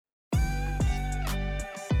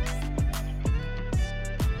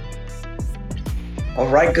All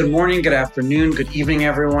right, good morning, good afternoon, good evening,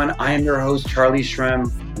 everyone. I am your host, Charlie Shrem,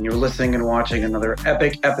 and you're listening and watching another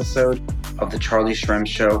epic episode of The Charlie Shrem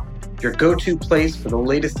Show, your go-to place for the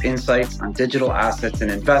latest insights on digital assets and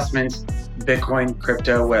investments, Bitcoin,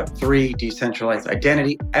 crypto, Web3, decentralized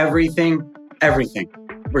identity, everything.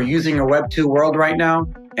 We're using a Web2 world right now,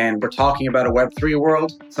 and we're talking about a Web3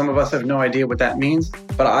 world. Some of us have no idea what that means,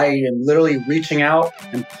 but I am literally reaching out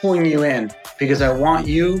and pulling you in because I want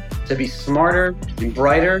you to be smarter and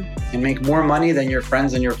brighter and make more money than your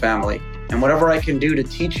friends and your family. And whatever I can do to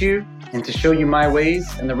teach you and to show you my ways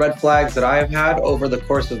and the red flags that I have had over the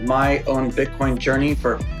course of my own Bitcoin journey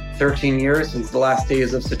for 13 years since the last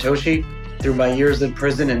days of Satoshi, through my years in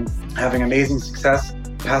prison and having amazing success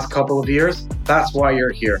the past couple of years, that's why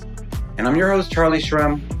you're here. And I'm your host, Charlie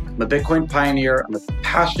Shrem. I'm a Bitcoin pioneer. I'm a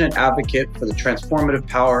passionate advocate for the transformative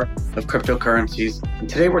power of cryptocurrencies. And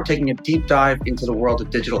today we're taking a deep dive into the world of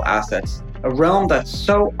digital assets, a realm that's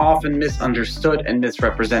so often misunderstood and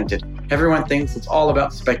misrepresented. Everyone thinks it's all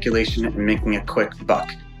about speculation and making a quick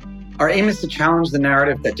buck. Our aim is to challenge the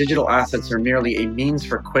narrative that digital assets are merely a means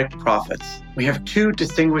for quick profits. We have two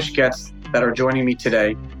distinguished guests that are joining me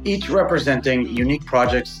today, each representing unique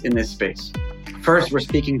projects in this space. First, we're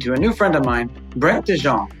speaking to a new friend of mine, Brent de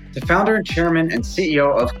Jong, the founder and chairman and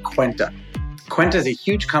CEO of Quenta. Quenta is a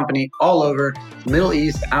huge company all over Middle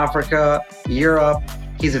East, Africa, Europe.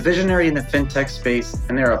 He's a visionary in the fintech space,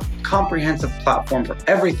 and they're a comprehensive platform for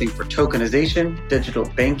everything for tokenization, digital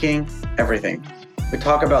banking, everything. We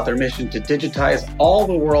talk about their mission to digitize all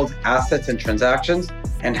the world's assets and transactions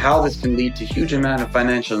and how this can lead to huge amount of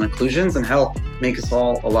financial inclusions and help make us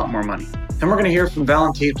all a lot more money. Then we're going to hear from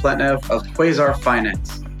Valentin Pletnev of Quasar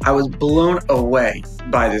Finance. I was blown away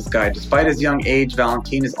by this guy. Despite his young age,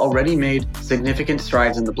 Valentin has already made significant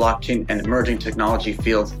strides in the blockchain and emerging technology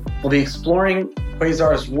fields. We'll be exploring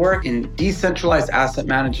Quasar's work in decentralized asset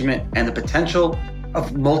management and the potential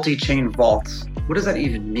of multi-chain vaults. What does that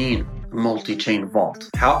even mean, a multi-chain vault?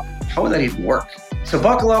 How would that even work? So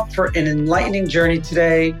buckle up for an enlightening journey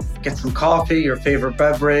today. Get some coffee, your favorite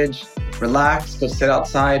beverage, relax, go sit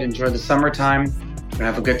outside, enjoy the summertime. We're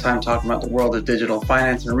going to have a good time talking about the world of digital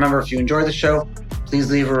finance. And remember, if you enjoy the show, please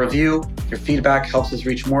leave a review. Your feedback helps us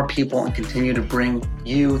reach more people and continue to bring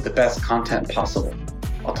you the best content possible.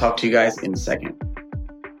 I'll talk to you guys in a second.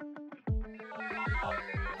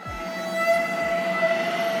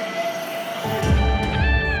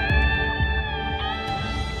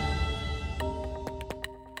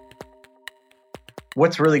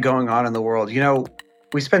 What's really going on in the world? You know,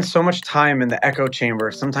 we spend so much time in the echo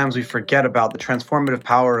chamber. Sometimes we forget about the transformative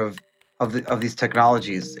power of these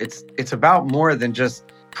technologies. It's about more than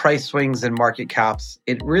just price swings and market caps.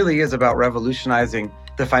 It really is about revolutionizing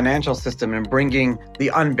the financial system and bringing the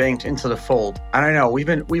unbanked into the fold. And I know we've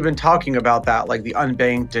been talking about that, like the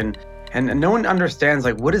unbanked, and no one understands,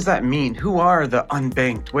 like, what does that mean? Who are the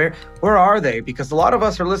unbanked? Where are they? Because a lot of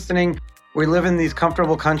us are listening. We live in these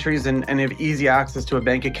comfortable countries and have easy access to a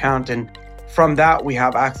bank account. And from that, we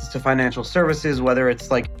have access to financial services, whether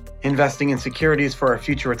it's like investing in securities for our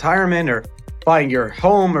future retirement or buying your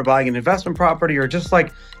home or buying an investment property or just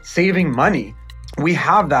like saving money. We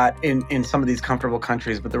have that in some of these comfortable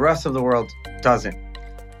countries, but the rest of the world doesn't.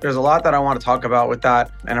 There's a lot that I want to talk about with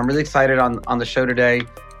that. And I'm really excited on the show today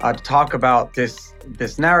to talk about this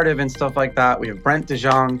narrative and stuff like that. We have Brent de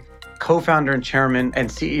Jong, co-founder and chairman and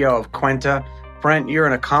CEO of Qenta. Brent, you're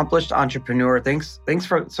an accomplished entrepreneur. Thanks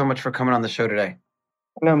so much for coming on the show today.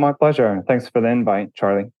 No, my pleasure. Thanks for the invite,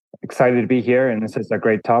 Charlie. Excited to be here, and this is a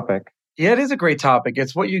great topic. Yeah, it is a great topic.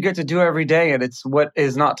 It's what you get to do every day, and it's what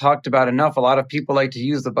is not talked about enough. A lot of people like to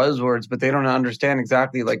use the buzzwords, but they don't understand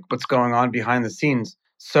exactly like what's going on behind the scenes.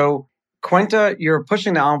 So Qenta, you're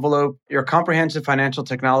pushing the envelope. You're a comprehensive financial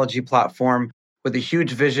technology platform with a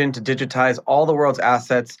huge vision to digitize all the world's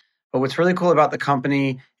assets. But what's really cool about the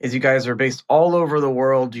company is you guys are based all over the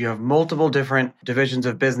world. You have multiple different divisions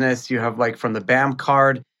of business. You have like from the BAM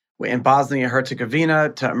card in Bosnia and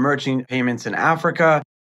Herzegovina to emerging payments in Africa.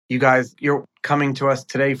 You're coming to us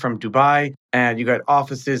today from Dubai, and you got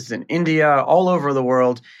offices in India, all over the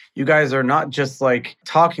world. You guys are not just like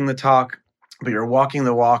talking the talk, but you're walking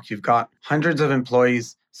the walk. You've got hundreds of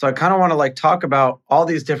employees. So I kind of want to like talk about all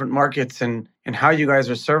these different markets and how you guys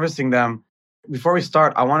are servicing them. Before we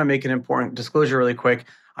start, I want to make an important disclosure really quick.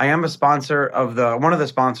 I am a sponsor of one of the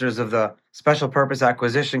sponsors of the special purpose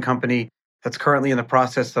acquisition company that's currently in the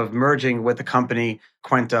process of merging with the company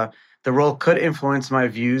Qenta. The role could influence my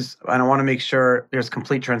views, and I want to make sure there's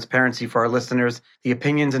complete transparency for our listeners. The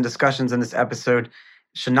opinions and discussions in this episode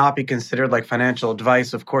should not be considered like financial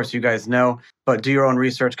advice. Of course, you guys know, but do your own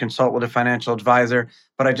research, consult with a financial advisor.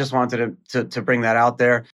 But I just wanted to bring that out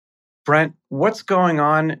there. Brent, what's going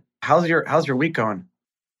on? How's your week going?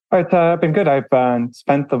 It's been good. I've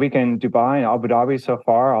spent the week in Dubai and Abu Dhabi so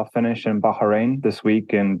far. I'll finish in Bahrain this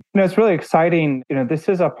week. And, it's really exciting. This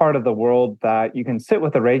is a part of the world that you can sit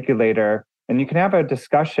with a regulator and you can have a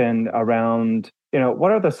discussion around,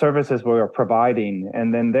 what are the services we're providing?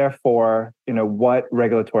 And then therefore, what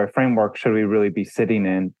regulatory framework should we really be sitting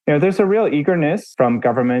in? There's a real eagerness from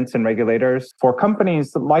governments and regulators for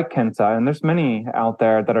companies like Qenta, and there's many out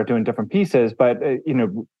there that are doing different pieces, but,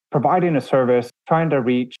 providing a service, trying to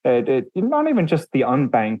reach not even just the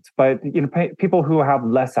unbanked, but people who have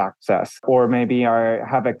less access or maybe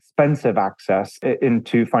have expensive access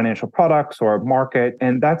into financial products or market.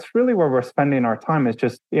 And that's really where we're spending our time, is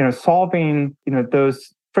just solving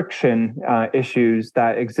those friction issues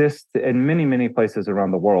that exist in many, many places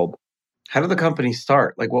around the world. How did the company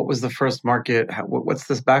start? Like, what was the first market? What's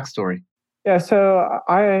this backstory? Yeah, so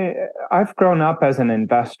I've grown up as an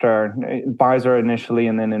investor, advisor initially,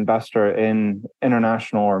 and then investor in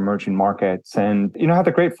international or emerging markets, and had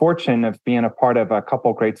the great fortune of being a part of a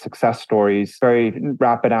couple great success stories. Very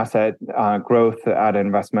rapid asset growth at an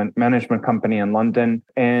investment management company in London,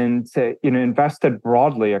 and invested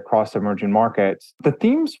broadly across emerging markets. The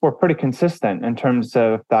themes were pretty consistent in terms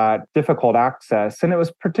of that difficult access, and it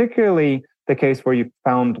was particularly the case where you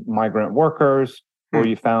found migrant workers, where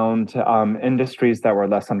you found industries that were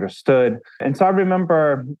less understood. And so I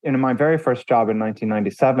remember in my very first job in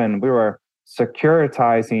 1997, we were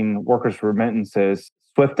securitizing workers' remittances,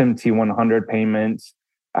 Swift MT100 payments,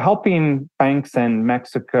 helping banks in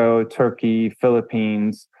Mexico, Turkey,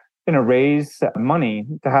 Philippines, raise money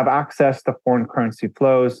to have access to foreign currency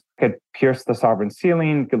flows, could pierce the sovereign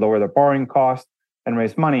ceiling, could lower their borrowing cost, and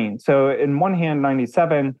raise money. So in one hand,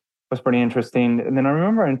 97 was pretty interesting. And then I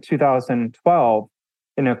remember in 2012,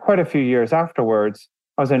 quite a few years afterwards,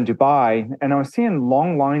 I was in Dubai and I was seeing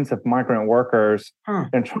long lines of migrant workers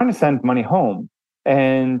and trying to send money home.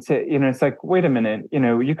 And, it's like, wait a minute,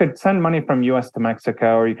 you could send money from US to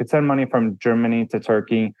Mexico, or you could send money from Germany to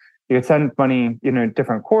Turkey. You could send money,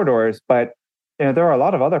 different corridors, but, there are a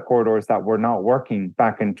lot of other corridors that were not working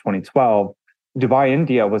back in 2012. Dubai,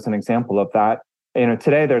 India was an example of that.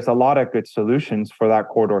 Today there's a lot of good solutions for that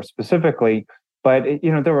corridor specifically. But,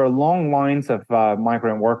 there were long lines of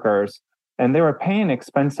migrant workers, and they were paying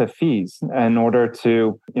expensive fees in order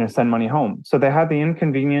to, send money home. So they had the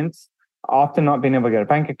inconvenience, often not being able to get a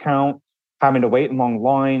bank account, having to wait in long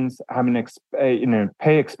lines, having to,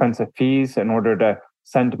 pay expensive fees in order to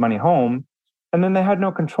send money home. And then they had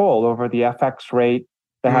no control over the FX rate.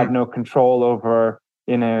 They had no control over,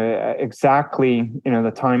 exactly,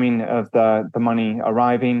 the timing of the money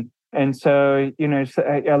arriving. And so,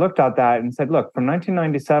 I looked at that and said, look, from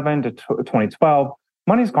 1997 to 2012,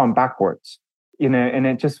 money's gone backwards, and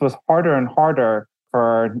it just was harder and harder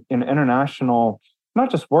for international, not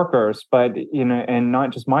just workers, but, and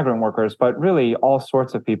not just migrant workers, but really all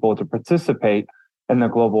sorts of people to participate in the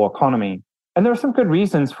global economy. And there were some good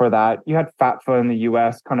reasons for that. You had FATFA in the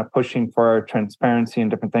US kind of pushing for transparency and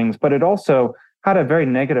different things, but it also had a very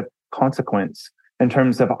negative consequence in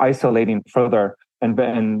terms of isolating further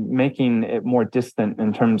and making it more distant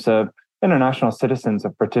in terms of international citizens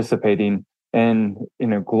of participating in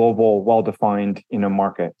global, well-defined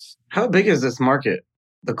markets. How big is this market?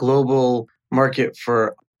 The global market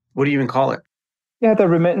for, what do you even call it? Yeah, the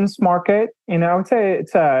remittance market, I would say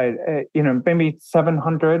it's maybe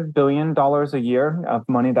 $700 billion a year of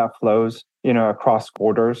money that flows, across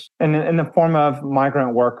borders, and in the form of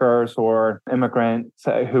migrant workers or immigrants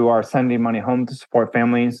who are sending money home to support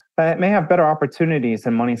families that may have better opportunities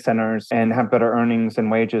in money centers and have better earnings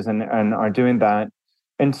and wages and are doing that.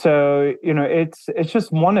 And so, it's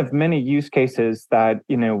just one of many use cases that,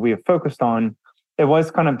 we have focused on. It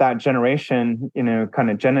was kind of that generation,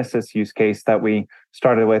 kind of genesis use case that we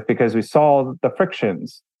started with because we saw the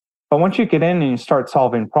frictions. But once you get in and you start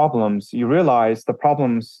solving problems, you realize the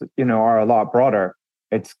problems, are a lot broader.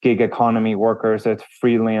 It's gig economy workers, it's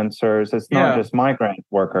freelancers, it's not just migrant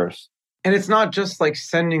workers. And it's not just like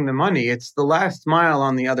sending the money, it's the last mile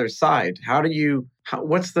on the other side. How do you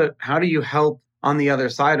help on the other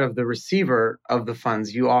side of the receiver of the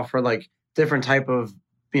funds? You offer like different type of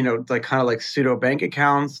like kind of like pseudo bank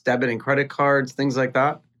accounts, debit and credit cards, things like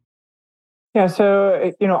that? Yeah,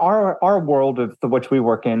 so our world of which we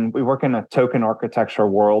work in a token architecture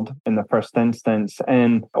world in the first instance,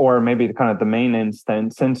 or maybe the main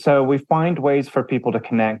instance. And so we find ways for people to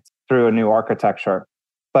connect through a new architecture.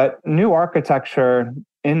 But new architecture,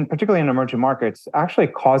 particularly in emerging markets, actually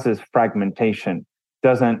causes fragmentation.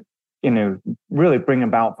 doesn't, really bring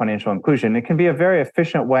about financial inclusion. It can be a very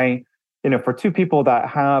efficient way, for two people that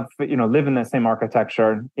have, live in the same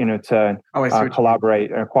architecture, to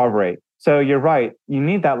collaborate or cooperate. So you're right. You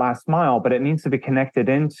need that last mile, but it needs to be connected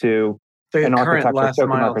into the current last token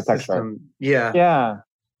mile architecture system. Yeah. Yeah.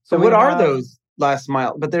 So what are those last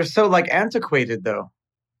mile? But they're so like antiquated though.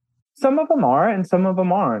 Some of them are and some of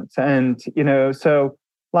them aren't. And, so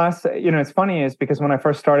it's funny is because when I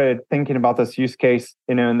first started thinking about this use case,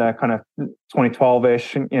 in the kind of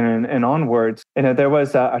 2012-ish, and onwards, there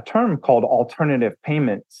was a term called alternative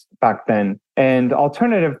payments back then. And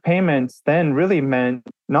alternative payments then really meant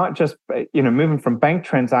not just, moving from bank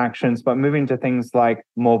transactions, but moving to things like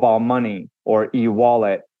mobile money or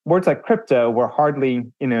e-wallet. Words like crypto were hardly,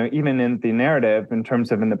 even in the narrative in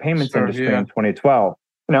terms of in the payments industry in 2012.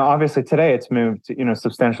 Now, obviously, today it's moved,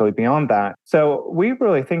 substantially beyond that. So we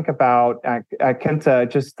really think about at Qenta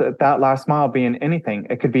just that last mile being anything.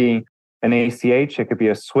 It could be an ACH, it could be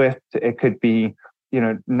a SWIFT, it could be,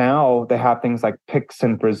 now they have things like Pix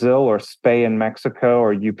in Brazil or SPAY in Mexico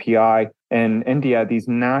or UPI in India. These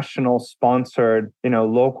national sponsored,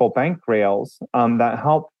 local bank rails that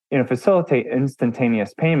help, facilitate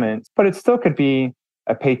instantaneous payments. But it still could be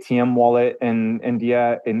a Paytm wallet in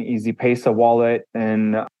India, an Easy Pesa wallet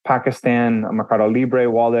in Pakistan, a Mercado Libre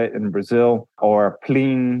wallet in Brazil, or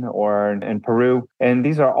Plin or in Peru. And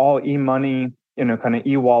these are all e-money, kind of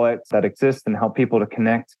e-wallets that exist and help people to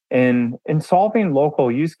connect in solving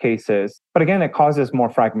local use cases. But again, it causes more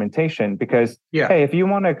fragmentation because, hey, if you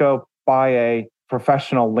want to go buy a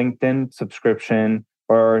professional LinkedIn subscription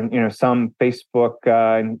or, some Facebook,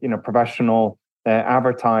 professional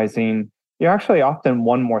advertising, you're actually often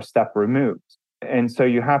one more step removed. And so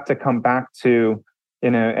you have to come back to,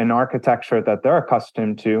 an architecture that they're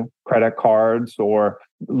accustomed to, credit cards or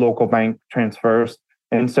local bank transfers.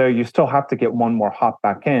 And so you still have to get one more hop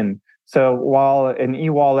back in. So while an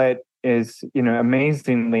e-wallet is,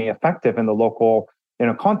 amazingly effective in the local,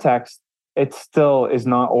 context, it still is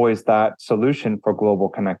not always that solution for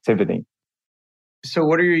global connectivity. So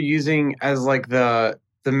what are you using as like the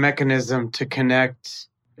mechanism to connect?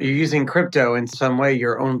 You're using crypto in some way,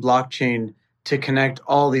 your own blockchain, to connect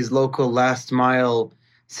all these local last mile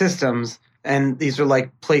systems. And these are like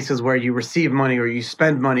places where you receive money or you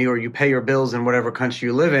spend money or you pay your bills in whatever country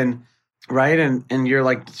you live in, right? And you're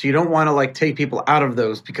like, so you don't want to like take people out of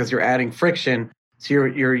those because you're adding friction. So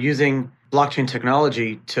you're using blockchain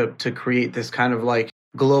technology to create this kind of like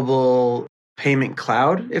global payment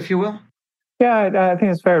cloud, if you will. Yeah, I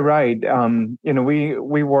think it's very right.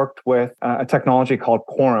 We worked with a technology called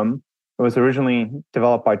Quorum. It was originally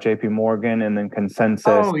developed by JP Morgan and then Consensus.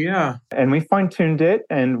 Oh, yeah. And we fine-tuned it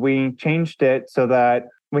and we changed it so that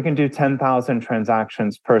we can do 10,000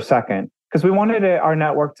 transactions per second because we wanted our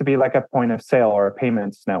network to be like a point of sale or a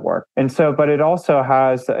payments network. And so, but it also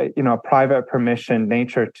has, a private permission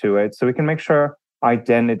nature to it. So we can make sure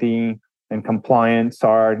identity and compliance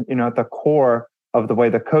are, at the core of the way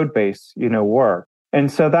the code base, work.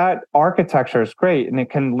 And so that architecture is great. And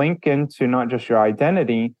it can link into not just your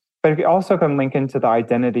identity, but it also can link into the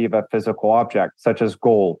identity of a physical object, such as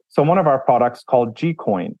gold. So one of our products called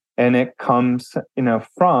Gcoin, and it comes,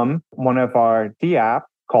 from one of our DApp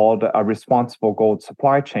called a responsible gold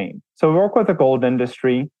supply chain. So we work with the gold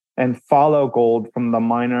industry and follow gold from the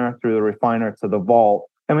miner through the refiner to the vault.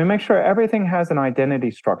 And we make sure everything has an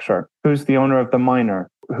identity structure. Who's the owner of the miner?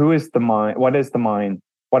 Who is the mine? What is the mine?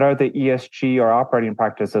 What are the ESG or operating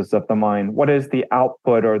practices of the mine? What is the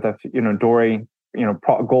output or the, doré,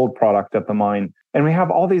 gold product of the mine? And we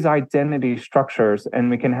have all these identity structures and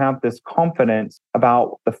we can have this confidence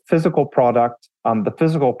about the physical product, the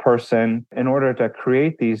physical person in order to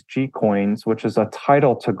create these G coins, which is a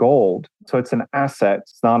title to gold. So it's an asset.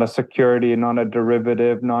 It's not a security, not a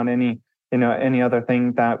derivative, not any other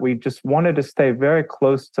thing. That we just wanted to stay very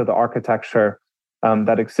close to the architecture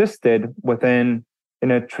that existed within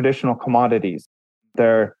traditional commodities.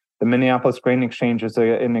 The Minneapolis Grain Exchange is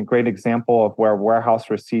a great example of where warehouse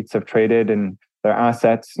receipts have traded and their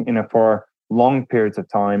assets, for long periods of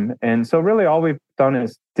time. And so really all we've done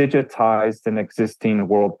is digitized an existing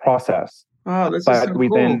world process. Oh, this but is so we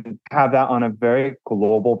cool. Then have that on a very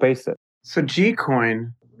global basis. So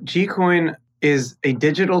Gcoin is a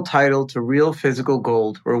digital title to real physical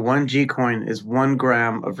gold, where 1 Gcoin is 1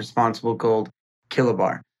 gram of responsible gold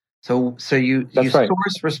kilobar. So you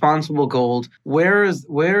source responsible gold. Where is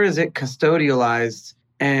it custodialized,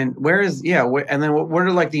 and and then what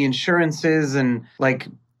are like the insurances and like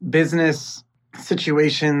business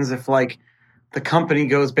situations if like the company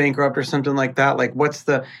goes bankrupt or something like that? Like what's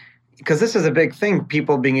the because this is a big thing,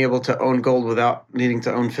 people being able to own gold without needing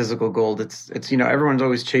to own physical gold. It's everyone's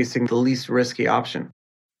always chasing the least risky option.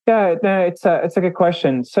 Yeah, no, it's a good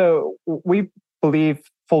question. So we believe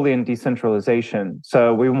fully in decentralization.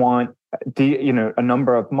 So we want a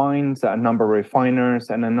number of mines, a number of refiners,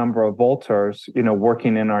 and a number of vaulters,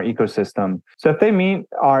 working in our ecosystem. So if they meet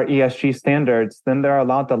our ESG standards, then they're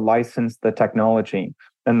allowed to license the technology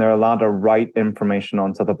and they're allowed to write information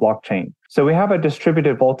onto the blockchain. So we have a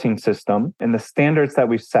distributed vaulting system, and the standards that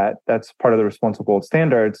we've set, that's part of the responsible gold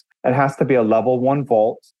standards. It has to be a level 1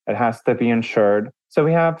 vault. It has to be insured. So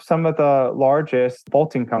we have some of the largest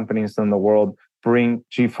vaulting companies in the world: Brent,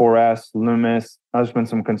 G4S, Loomis. There's been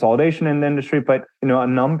some consolidation in the industry, but a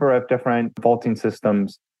number of different vaulting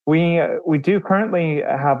systems. We do currently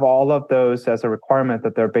have all of those as a requirement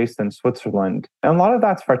that they're based in Switzerland. And a lot of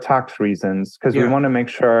that's for tax reasons, because we want to make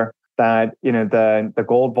sure that the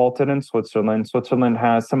gold vaulted in Switzerland. Switzerland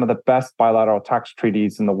has some of the best bilateral tax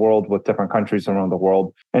treaties in the world with different countries around the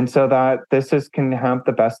world. And so that can have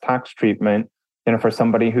the best tax treatment for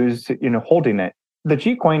somebody who's holding it. The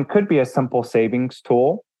Gcoin could be a simple savings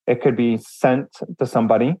tool. It could be sent to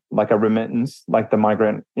somebody like a remittance, like the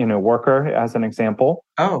migrant, worker, as an example.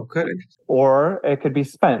 Oh, good. Or it could be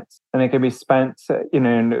spent, and it could be spent,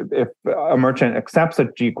 if a merchant accepts a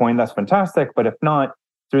Gcoin, that's fantastic. But if not,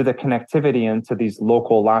 through the connectivity into these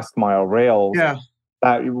local last mile rails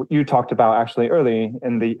that you talked about actually early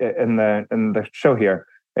in the show here.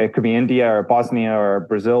 It could be India or Bosnia or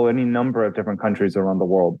Brazil, any number of different countries around the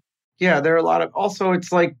world. Yeah, there are a lot of, also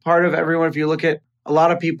it's like part of everyone, if you look at a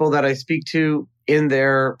lot of people that I speak to in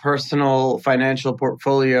their personal financial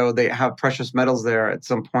portfolio, they have precious metals there at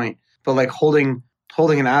some point. But like holding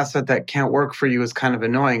an asset that can't work for you is kind of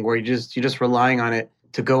annoying, where you're just relying on it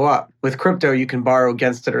to go up. With crypto, you can borrow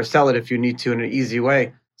against it or sell it if you need to in an easy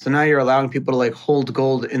way. So now you're allowing people to like hold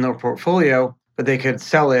gold in their portfolio, but they could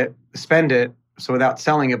sell it, spend it, so without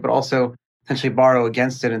selling it, but also potentially borrow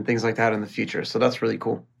against it and things like that in the future. So that's really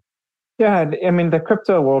cool. Yeah, I mean, the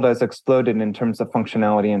crypto world has exploded in terms of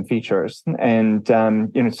functionality and features. And,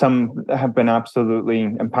 some have been absolutely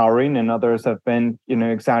empowering and others have been,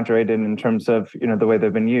 exaggerated in terms of, the way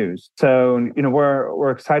they've been used. So,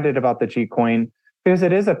 we're excited about the Gcoin because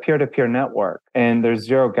it is a peer-to-peer network and there's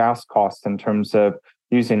zero gas costs in terms of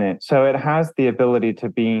using it. So it has the ability to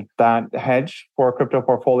be that hedge for a crypto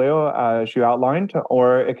portfolio, as you outlined,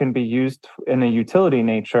 or it can be used in a utility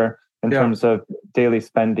nature in terms of daily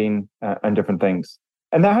spending and different things.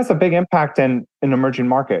 And that has a big impact in emerging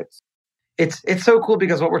markets. It's so cool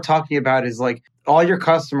because what we're talking about is like all your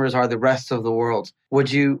customers are the rest of the world.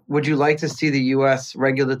 Would you like to see the US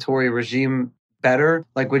regulatory regime better?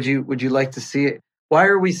 Like would you like to see it? Why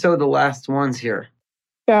are we so the last ones here?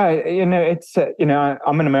 Yeah, it's,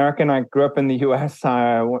 I'm an American. I grew up in the U.S.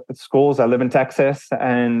 I went to schools. I live in Texas.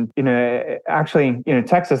 And,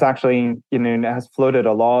 Texas actually, has floated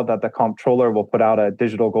a law that the comptroller will put out a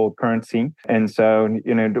digital gold currency. And so,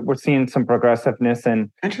 we're seeing some progressiveness and,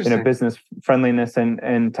 business friendliness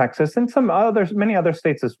in Texas and many other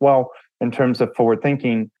states as well in terms of forward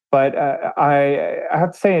thinking. But I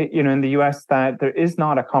have to say, in the U.S. that there is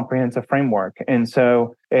not a comprehensive framework. And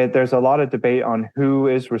so there's a lot of debate on who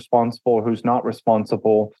is responsible, who's not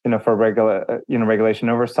responsible, for regulation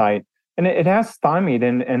oversight. And it has stymied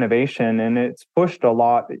innovation and it's pushed a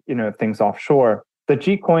lot, of things offshore. The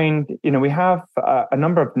Gcoin, we have a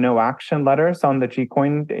number of no action letters on the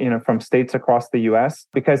Gcoin, from states across the US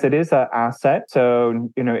because it is an asset. So,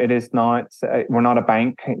 it is not, we're not a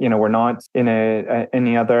bank, we're not in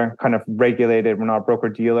any other kind of regulated, we're not a broker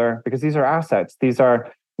dealer because these are assets. These are,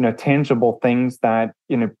 tangible things that,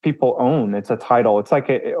 people own. It's a title. It's like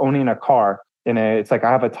owning a car. It's like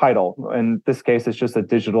I have a title. In this case, it's just a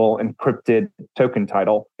digital encrypted token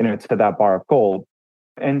title, to that bar of gold.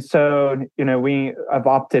 And so, we have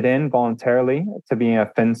opted in voluntarily to be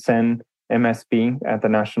a FinCEN MSB at the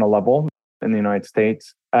national level in the United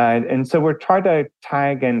States. And so we're trying to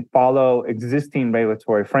tag and follow existing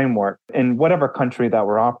regulatory framework in whatever country that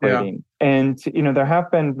we're operating. Yeah. And, there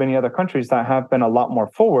have been many other countries that have been a lot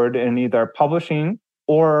more forward in either publishing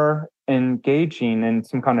or engaging in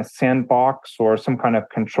some kind of sandbox or some kind of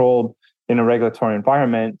controlled in a regulatory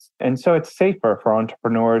environment. And so it's safer for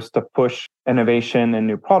entrepreneurs to push innovation and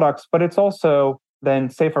new products, but it's also then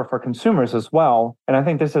safer for consumers as well. And I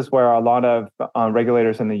think this is where a lot of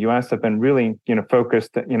regulators in the US have been really,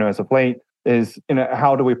 focused, as of late is,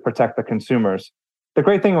 how do we protect the consumers? The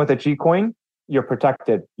great thing with a Gcoin, you're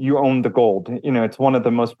protected. You own the gold. It's one of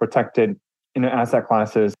the most protected, asset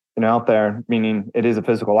classes, out there, meaning it is a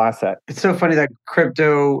physical asset. It's so funny that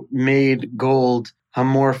crypto made gold a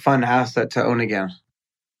more fun asset to own again.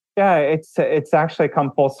 Yeah, it's actually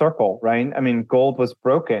come full circle, right? I mean, gold was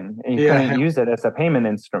broken and you couldn't Yeah, use it as a payment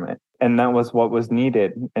instrument. And that was what was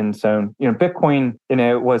needed. And so, Bitcoin,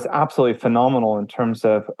 was absolutely phenomenal in terms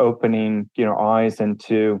of opening, eyes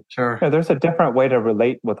into, sure. there's a different way to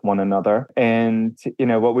relate with one another. And,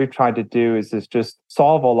 what we've tried to do is just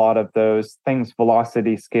solve a lot of those things: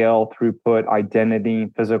 velocity, scale, throughput,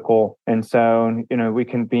 identity, physical. And so, we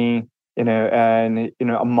can be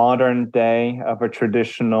a modern day of a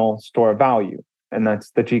traditional store of value, and that's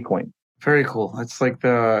the G coin. Very cool. It's like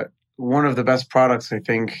the one of the best products, I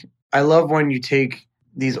think. I love when you take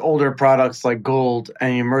these older products like gold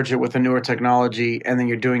and you merge it with a newer technology and then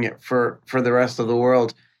you're doing it for the rest of the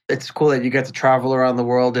world. It's cool that you get to travel around the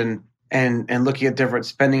world and looking at different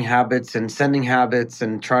spending habits and sending habits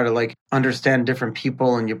and try to like understand different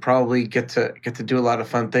people, and you probably get to do a lot of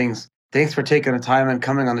fun things. Thanks for taking the time and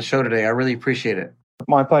coming on the show today. I really appreciate it.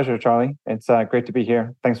 My pleasure, Charlie. It's great to be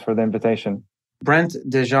here. Thanks for the invitation. Brent,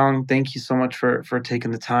 Jong, thank you so much for taking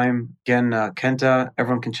the time. Again, Qenta,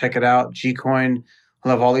 everyone can check it out. Gcoin, I'll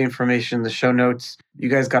have all the information in the show notes. You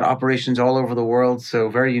guys got operations all over the world, so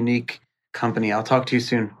very unique company. I'll talk to you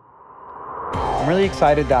soon. I'm really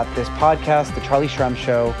excited that this podcast, The Charlie Shrem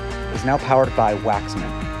Show, is now powered by Waxman.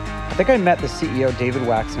 I think I met the CEO, David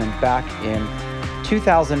Waxman, back in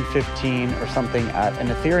 2015 or something at an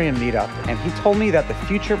Ethereum meetup, and he told me that the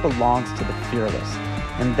future belongs to the fearless.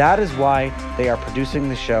 And that is why they are producing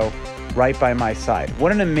the show right by my side.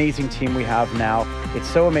 What an amazing team we have now. It's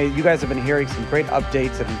so amazing. You guys have been hearing some great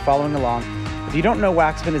updates, have been following along. If you don't know,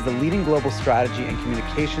 Waxman is the leading global strategy and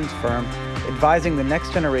communications firm advising the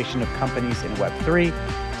next generation of companies in Web3,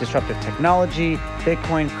 disruptive technology,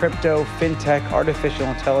 Bitcoin, crypto, fintech, artificial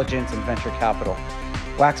intelligence, and venture capital.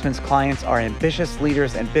 Waxman's clients are ambitious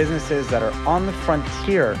leaders and businesses that are on the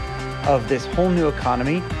frontier of this whole new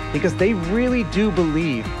economy because they really do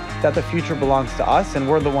believe that the future belongs to us and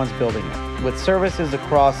we're the ones building it. With services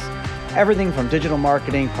across everything from digital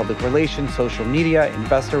marketing, public relations, social media,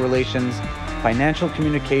 investor relations, financial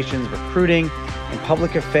communications, recruiting, and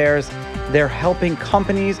public affairs, they're helping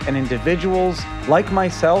companies and individuals like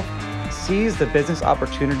myself seize the business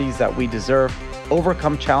opportunities that we deserve,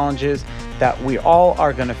 overcome challenges that we all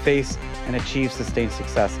are going to face, and achieve sustained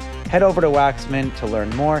success. Head over to Waxman to learn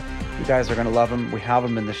more. You guys are going to love them. We have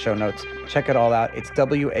them in the show notes. Check it all out. It's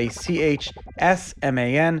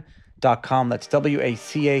WACHSMAN.com. That's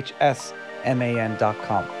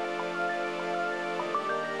WACHSMAN.com.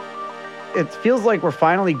 It feels like we're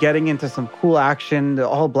finally getting into some cool action. The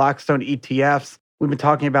all Blackstone ETFs. We've been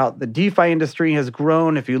talking about the DeFi industry has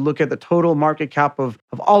grown. If you look at the total market cap of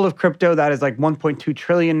all of crypto, that is like 1.2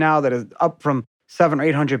 trillion now. That is up from 700 or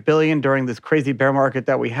 800 billion during this crazy bear market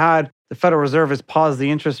that we had. The Federal Reserve has paused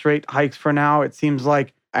the interest rate hikes for now. It seems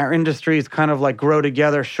like our industry is kind of like grow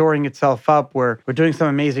together, shoring itself up. We're doing some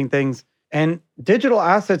amazing things. And digital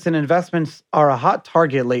assets and investments are a hot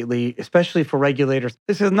target lately, especially for regulators.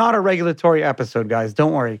 This is not a regulatory episode, guys.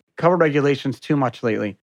 Don't worry. Covered regulations too much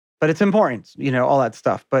lately. But it's important, all that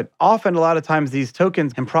stuff. But often, a lot of times, these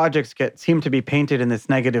tokens and projects seem to be painted in this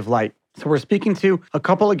negative light. So we're speaking to a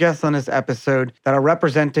couple of guests on this episode that are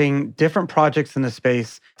representing different projects in the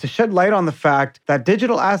space to shed light on the fact that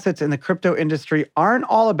digital assets in the crypto industry aren't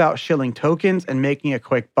all about shilling tokens and making a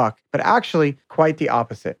quick buck, but actually quite the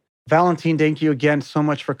opposite. Valentin, thank you again so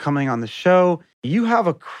much for coming on the show. You have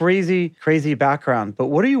a crazy, crazy background, but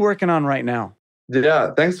what are you working on right now?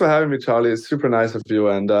 Yeah, thanks for having me, Charlie. It's super nice of you.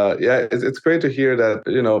 And it's great to hear that,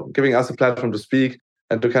 giving us a platform to speak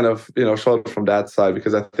and to kind of, show it from that side,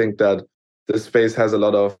 because I think that this space has a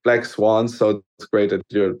lot of black swans. So it's great that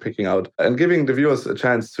you're picking out and giving the viewers a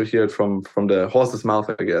chance to hear it from the horse's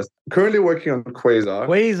mouth, I guess. Currently working on Quasar.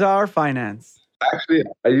 Quasar Finance. Actually,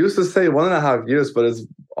 I used to say 1.5 years, but it's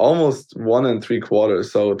almost 1.75.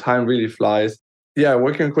 So time really flies. Yeah,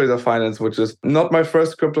 working on Quasar Finance, which is not my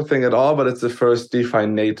first crypto thing at all, but it's the first DeFi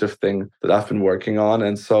native thing that I've been working on.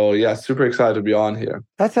 And so, yeah, super excited to be on here.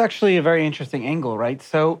 That's actually a very interesting angle, right?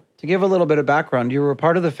 So to give a little bit of background, you were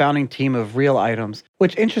part of the founding team of Real Items,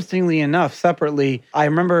 which interestingly enough, separately, I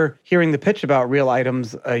remember hearing the pitch about Real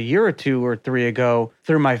Items a year or 2 or 3 ago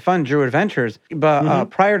through my fund, Drew Adventures. But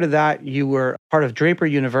prior to that, you were part of Draper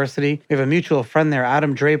University. We have a mutual friend there,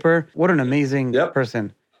 Adam Draper. What an amazing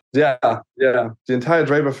person. Yeah. The entire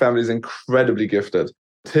Draper family is incredibly gifted.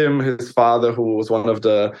 Tim, his father, who was one of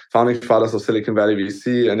the founding fathers of Silicon Valley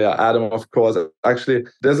VC, and Adam, of course. Actually,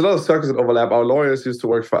 there's a lot of circles that overlap. Our lawyers used to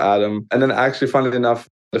work for Adam. And then actually, funnily enough,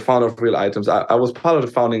 the founder of Real Items, I was part of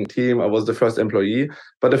the founding team. I was the first employee.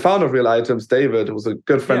 But the founder of Real Items, David, was a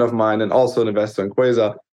good friend of mine and also an investor in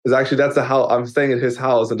Quasar. Is actually, that's the house. I'm staying at his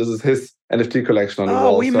house, and this is his NFT collection on the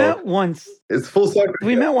wall. We met once. It's full circle.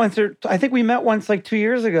 We met once, I think we met once like 2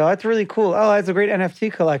 years ago. That's really cool. Oh, that's a great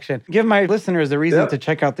NFT collection. Give my listeners a reason to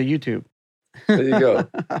check out the YouTube. There you go.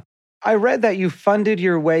 I read that you funded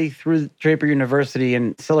your way through Draper University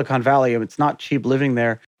in Silicon Valley. It's not cheap living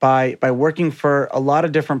there by working for a lot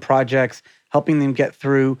of different projects, helping them get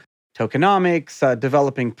through tokenomics,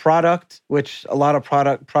 developing product, which a lot of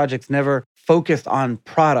projects never focused on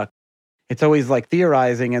product. It's always like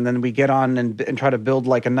theorizing, and then we get on and try to build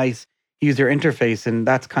like a nice user interface. And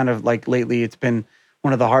that's kind of like lately, it's been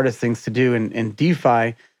one of the hardest things to do in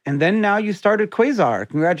DeFi. And then now you started Quasar.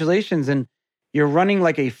 Congratulations. And you're running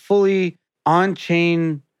like a fully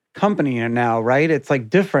on-chain company now, right? It's like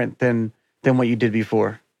different than what you did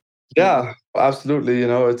before. Yeah, absolutely.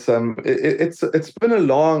 It's been a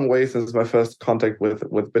long way since my first contact with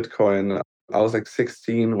Bitcoin. I was like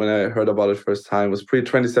 16 when I heard about it first time. It was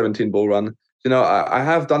pre-2017 bull run. I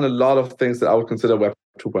have done a lot of things that I would consider Web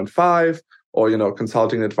 2.5 or,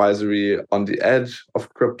 consulting advisory on the edge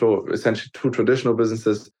of crypto, essentially two traditional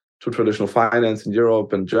businesses, two traditional finance in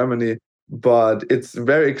Europe and Germany. But it's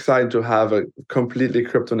very exciting to have a completely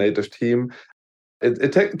crypto native team.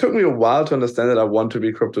 It took me a while to understand that I want to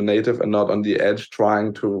be crypto native and not on the edge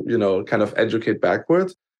trying to, kind of educate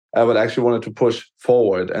backwards, but actually wanted to push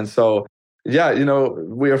forward. And so, yeah,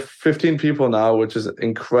 we are 15 people now, which is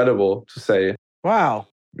incredible to say. Wow.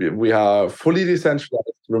 We are fully decentralized,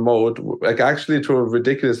 remote, like actually to a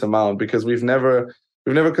ridiculous amount, because we've never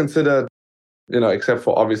considered, except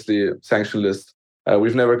for obviously sanction list,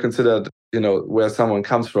 we've never considered, where someone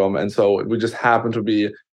comes from. And so we just happen to be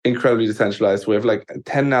incredibly decentralized. We have like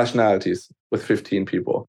 10 nationalities with 15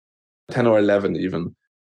 people, 10 or 11 even,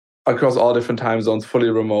 across all different time zones, fully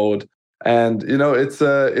remote. And it's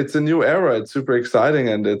a new era. It's super exciting,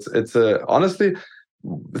 and it's honestly,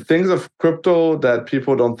 things of crypto that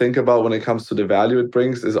people don't think about when it comes to the value it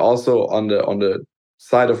brings is also on the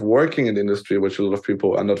side of working in the industry, which a lot of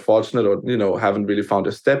people are not fortunate or haven't really found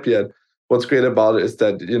a step yet. What's great about it is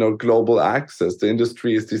that global access. The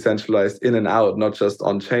industry is decentralized in and out, not just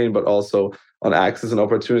on chain, but also on access and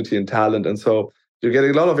opportunity and talent. And so you're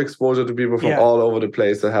getting a lot of exposure to people from all over the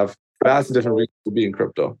place that have vastly different reasons to be in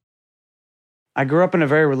crypto. I grew up in a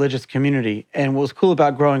very religious community, and what was cool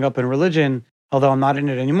about growing up in religion, although I'm not in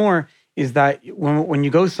it anymore, is that when you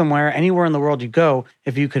go somewhere, anywhere in the world you go,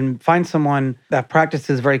 if you can find someone that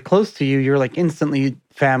practices very close to you, you're like instantly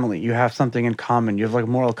family. You have something in common. You have like a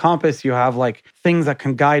moral compass. You have like things that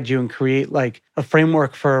can guide you and create like a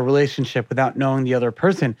framework for a relationship without knowing the other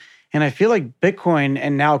person. And I feel like Bitcoin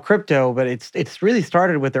and now crypto, but it's really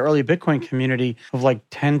started with the early Bitcoin community of like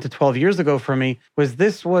 10 to 12 years ago for me,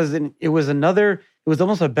 it was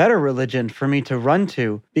almost a better religion for me to run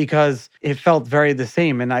to because it felt very the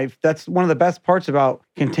same. And that's one of the best parts about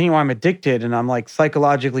continuing. I'm addicted and I'm like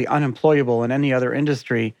psychologically unemployable in any other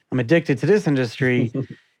industry. I'm addicted to this industry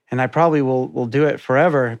and I probably will do it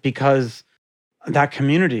forever because that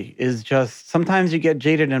community is just, sometimes you get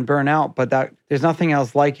jaded and burn out, but there's nothing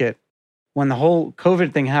else like it. When the whole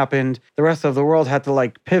COVID thing happened, the rest of the world had to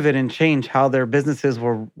like pivot and change how their businesses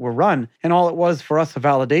were run. And all it was for us a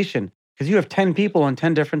validation because you have 10 people in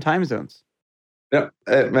 10 different time zones. Yeah,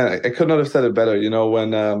 man, I could not have said it better.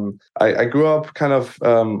 When I grew up kind of,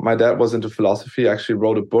 my dad was into philosophy, actually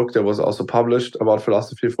wrote a book that was also published about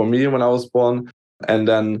philosophy for me when I was born. And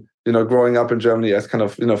then, growing up in Germany as kind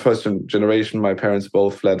of, first generation, my parents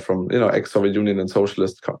both fled from, ex-Soviet Union and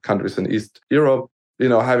socialist countries in East Europe,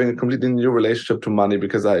 having a completely new relationship to money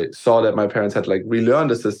because I saw that my parents had like relearned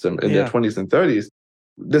the system in their 20s and 30s.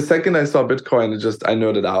 The second I saw Bitcoin, I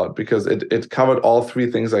nerded out because it covered all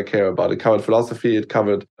three things I care about. It covered philosophy, it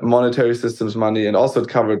covered monetary systems, money, and also it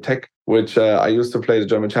covered tech, which I used to play the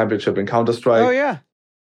German championship in Counter-Strike. Oh, yeah.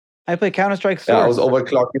 I play Counter-Strike. Yeah, I was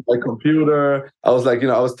overclocking my computer. I was like,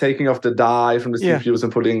 I was taking off the die from the CPUs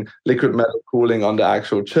and putting liquid metal cooling on the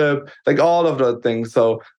actual chip, like all of those things.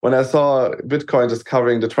 So when I saw Bitcoin just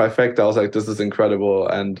covering the trifecta, I was like, this is incredible.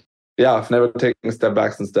 And yeah, I've never taken a step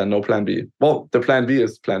back since then. No plan B. Well, the plan B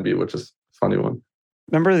is plan B, which is a funny one.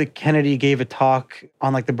 Remember that Kennedy gave a talk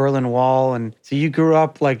on like the Berlin Wall. And so you grew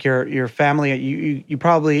up like your family, you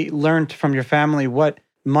probably learned from your family what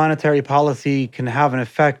monetary policy can have an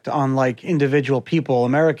effect on like individual people.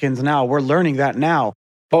 Americans now, we're learning that now.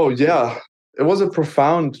 Oh, yeah. It was a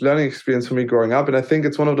profound learning experience for me growing up. And I think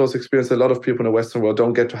it's one of those experiences a lot of people in the Western world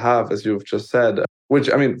don't get to have, as you've just said,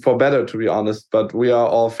 which, I mean, for better, to be honest, but we are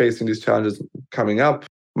all facing these challenges coming up.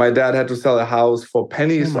 My dad had to sell a house for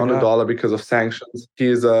pennies on the dollar because of sanctions. He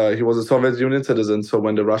was a Soviet Union citizen. So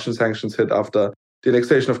when the Russian sanctions hit after the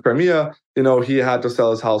annexation of Crimea, he had to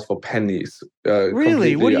sell his house for pennies.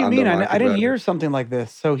 Really? What do you mean? I didn't value. hear something like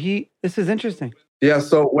this. So this is interesting. Yeah.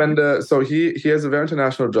 So he has a very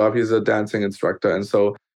international job. He's a dancing instructor, and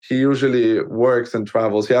so he usually works and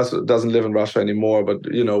travels. He also doesn't live in Russia anymore, but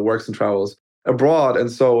works and travels abroad.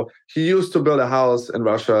 And so he used to build a house in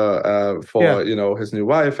Russia for his new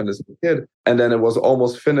wife and his new kid, and then it was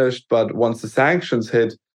almost finished. But once the sanctions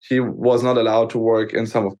hit, he was not allowed to work in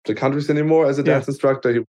some of the countries anymore as a dance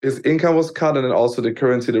instructor. His income was cut, and then also the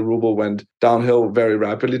currency, the ruble, went downhill very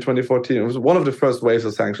rapidly. 2014. It was one of the first waves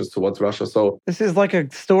of sanctions towards Russia. So this is like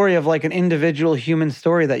a story of like an individual human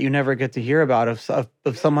story that you never get to hear about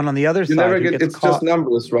of someone on the other side. Never get. It's just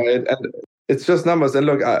numbers, right? And it's just numbers. And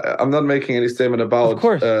look, I'm not making any statement about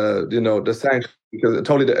the sanctions, because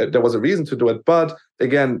there was a reason to do it. But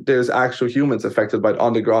again, there's actual humans affected by it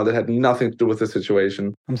on the ground that had nothing to do with the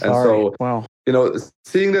situation. I'm sorry. And so, wow.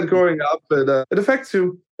 Seeing that growing up, it affects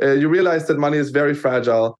you. You realize that money is very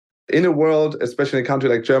fragile in a world, especially in a country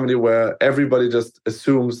like Germany, where everybody just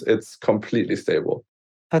assumes it's completely stable.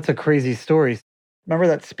 That's a crazy story. Remember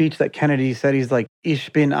that speech that Kennedy said? He's like,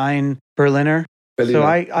 "Ich bin ein Berliner." So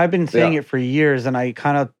I've been saying it for years, and I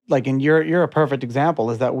kind of like, and you're a perfect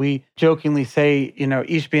example, is that we jokingly say,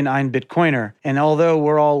 "Ich bin ein Bitcoiner." And although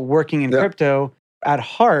we're all working in crypto, at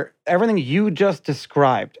heart, everything you just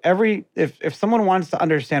described, if someone wants to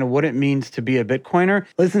understand what it means to be a Bitcoiner,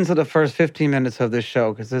 listen to the first 15 minutes of this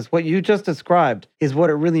show, because what you just described is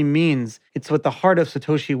what it really means. It's what the heart of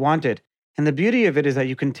Satoshi wanted. And the beauty of it is that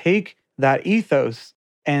you can take that ethos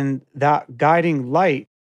and that guiding light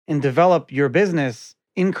and develop your business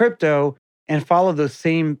in crypto and follow those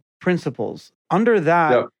same principles. Under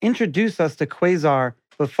that, introduce us to Quasar,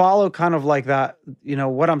 but follow kind of like that,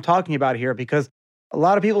 what I'm talking about here, because a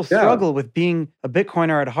lot of people struggle with being a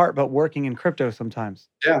Bitcoiner at heart, but working in crypto sometimes.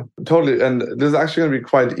 Yeah, totally. And this is actually going to be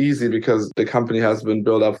quite easy because the company has been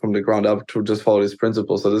built up from the ground up to just follow these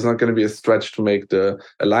principles. So there's not going to be a stretch to make the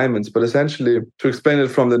alignments. But essentially, to explain it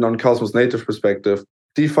from the non-Cosmos native perspective,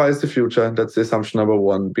 DeFi is the future. That's the assumption number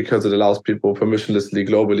one, because it allows people permissionlessly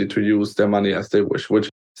globally to use their money as they wish, which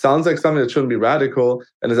sounds like something that shouldn't be radical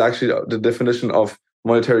and is actually the definition of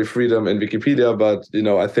monetary freedom in Wikipedia. But,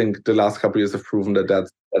 I think the last couple of years have proven that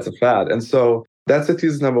that's a fad. And so that's the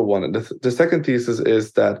thesis number one. And the second thesis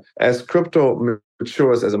is that as crypto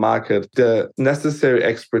matures as a market, the necessary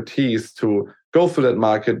expertise to go through that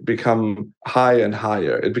market become higher and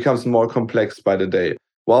higher. It becomes more complex by the day.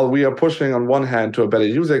 While we are pushing on one hand to a better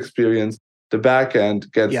user experience, the back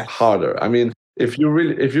end gets harder. I mean, if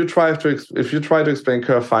you try to explain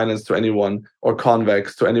curve finance to anyone or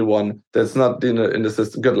convex to anyone that's not in the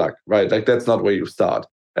system, good luck, right? Like that's not where you start.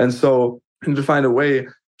 And so you need to find a way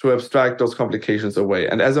to abstract those complications away.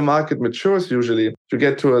 And as a market matures, usually you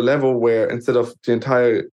get to a level where instead of the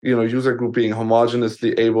entire user group being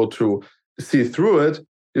homogeneously able to see through it,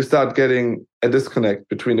 you start getting a disconnect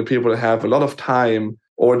between the people that have a lot of time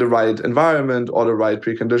or the right environment or the right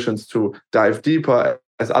preconditions to dive deeper,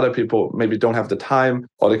 as other people maybe don't have the time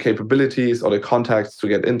or the capabilities or the contacts to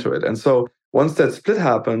get into it. And so once that split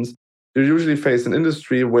happens, you usually face an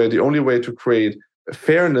industry where the only way to create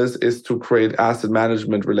fairness is to create asset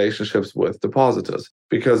management relationships with depositors.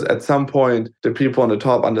 Because at some point, the people on the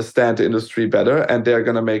top understand the industry better and they're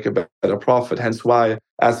going to make a better profit. Hence why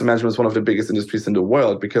asset management is one of the biggest industries in the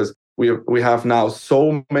world, because we have now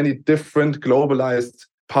so many different globalized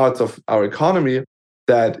parts of our economy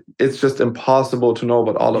that it's just impossible to know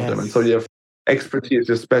about all of them. And so you have expertise,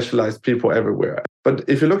 you have specialized people everywhere. But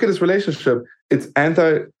if you look at this relationship, it's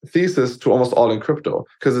antithesis to almost all in crypto,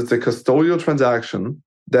 because it's a custodial transaction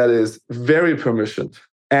that is very permissioned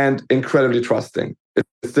and incredibly trusting.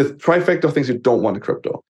 It's the trifecta of things you don't want in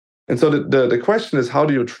crypto. And so the question is, how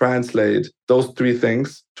do you translate those three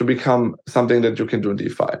things to become something that you can do in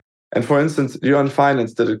DeFi? And for instance, Yearn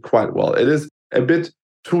Finance did it quite well. It is a bit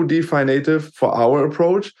too DeFi native for our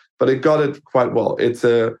approach, but it got it quite well. It's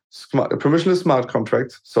a permissionless smart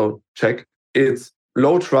contract, so check. It's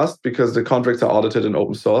low trust because the contracts are audited in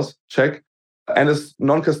open source, check. And it's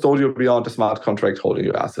non-custodial beyond the smart contract holding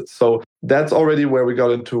your assets. So that's already where we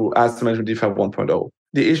got into asset management DeFi 1.0.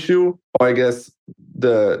 The issue, or I guess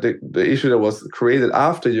the issue that was created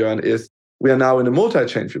after Yearn, is we are now in a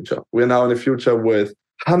multi-chain future. We are now in a future with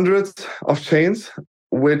hundreds of chains,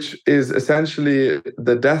 which is essentially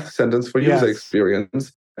the death sentence for user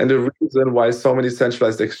experience. And the reason why so many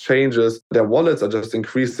centralized exchanges, their wallets are just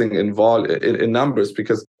increasing in numbers,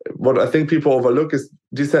 because what I think people overlook is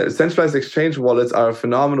these centralized exchange wallets are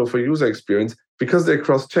phenomenal for user experience because they're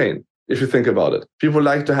cross-chain, if you think about it. People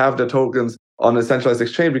like to have their tokens on a centralized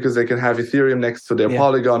exchange because they can have Ethereum next to their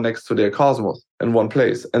Polygon, next to their Cosmos in one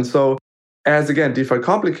place. And so as again, DeFi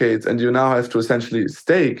complicates and you now have to essentially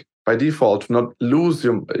stake by default to not lose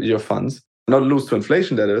your funds, not lose to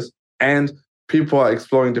inflation, that is, and people are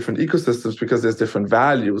exploring different ecosystems because there's different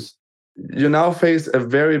values, you now face a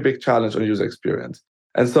very big challenge on user experience.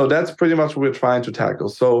 And so that's pretty much what we're trying to tackle.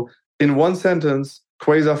 So in one sentence,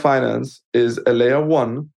 Quasar Finance is a layer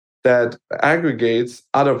one that aggregates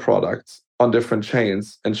other products on different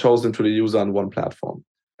chains and shows them to the user on one platform.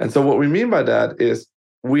 And so what we mean by that is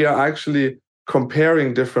we are actually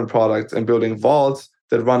comparing different products and building vaults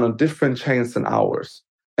that run on different chains than ours.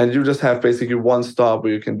 And you just have basically one stop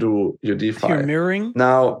where you can do your DeFi. So you're mirroring?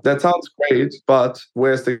 Now, that sounds great, but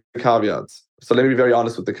where's the caveats? So let me be very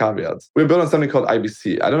honest with the caveats. We're built on something called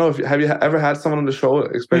IBC. I don't know if have you ever had someone on the show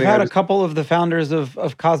explaining? We've had IBC? A couple of the founders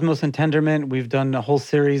of Cosmos and Tendermint. We've done a whole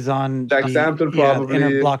series on Jack Sampton, probably.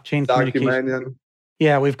 Inter-blockchain communication. Mannion.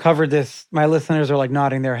 Yeah, we've covered this. My listeners are like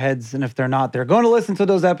nodding their heads, and if they're not, they're going to listen to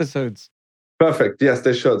those episodes. Perfect. Yes,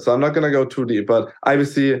 they should. So I'm not going to go too deep, but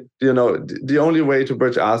IBC, the only way to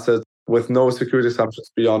bridge assets with no security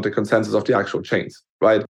assumptions beyond the consensus of the actual chains,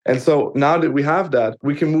 right? And so now that we have that,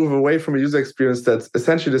 we can move away from a user experience that's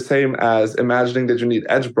essentially the same as imagining that you need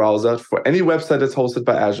Edge browser for any website that's hosted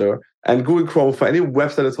by Azure, and Google Chrome for any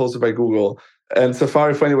website that's hosted by Google, and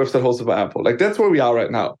Safari for any website hosted by Apple. Like that's where we are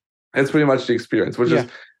right now. That's pretty much the experience, which is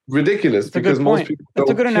ridiculous because most people don't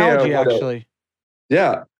care. That's a good analogy, actually.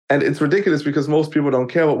 Yeah. And it's ridiculous because most people don't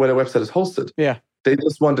care about where their website is hosted. Yeah. They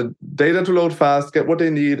just want the data to load fast, get what they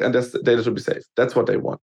need, and the data to be safe. That's what they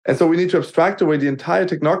want. And so we need to abstract away the entire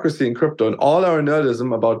technocracy in crypto and all our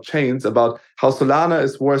nerdism about chains, about how Solana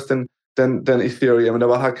is worse than Ethereum, and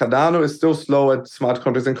about how Cardano is still slow at smart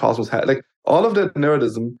contracts and Cosmos. Like all of that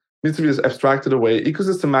nerdism needs to be abstracted away.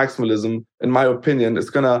 Ecosystem maximalism, in my opinion,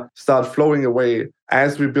 is going to start flowing away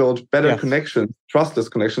as we build better connections, trustless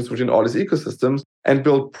connections between all these ecosystems, and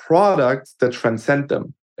build products that transcend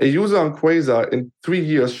them. A user on Quasar in 3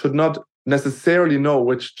 years should not necessarily know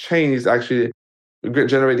which chain is actually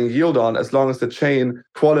generating yield on, as long as the chain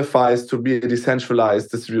qualifies to be a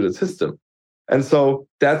decentralized distributed system. And so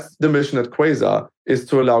that's the mission at Quasar, is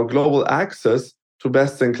to allow global access to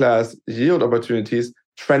best-in-class yield opportunities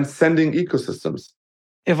transcending ecosystems.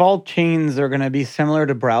 If all chains are going to be similar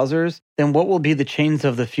to browsers, then what will be the chains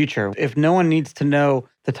of the future? If no one needs to know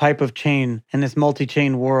the type of chain in this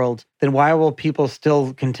multi-chain world, then why will people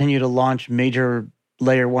still continue to launch major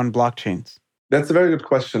layer one blockchains? That's a very good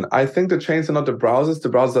question. I think the chains are not the browsers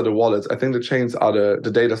are the wallets. I think the chains are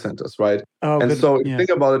the data centers, right? So if you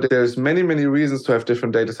think about it, there's many, many reasons to have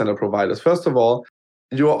different data center providers. First of all,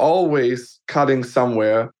 you're always cutting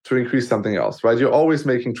somewhere to increase something else, right? You're always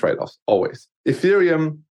making trade-offs, always.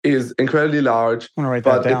 Ethereum is incredibly large,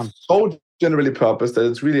 but it's so generally purposed that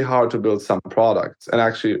it's really hard to build some products and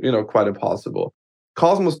actually, quite impossible.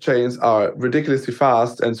 Cosmos chains are ridiculously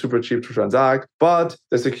fast and super cheap to transact, but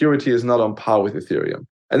the security is not on par with Ethereum.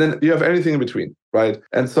 And then you have anything in between, right?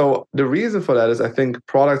 And so the reason for that is I think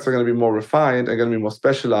products are going to be more refined and going to be more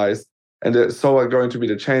specialized, and so are going to be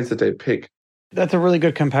the chains that they pick. That's a really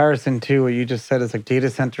good comparison too. What you just said is like data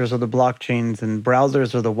centers are the blockchains and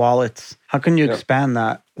browsers are the wallets. How can you expand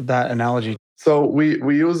that analogy? So we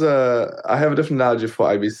use I have a different analogy for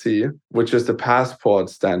IBC, which is the passport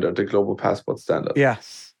standard, the global passport standard.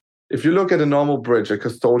 Yes. If you look at a normal bridge, a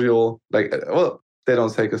custodial, they don't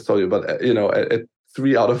say custodial, but a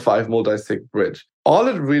 3 out of 5 multi-sig bridge. All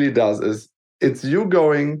it really does is it's you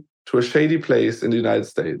going to a shady place in the United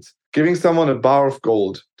States, giving someone a bar of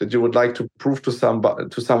gold that you would like to prove to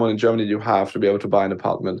someone in Germany you have to be able to buy an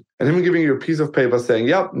apartment, and him giving you a piece of paper saying,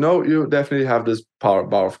 yep, no, you definitely have this bar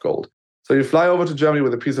of gold. So you fly over to Germany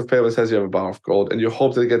with a piece of paper that says you have a bar of gold, and you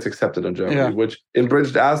hope that it gggets accepted in Germany, which in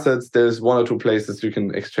bridged assets, there's 1 or 2 places you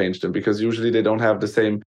can exchange them because usually they don't have the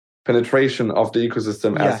same penetration of the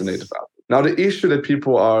ecosystem as the native app. Now, the issue that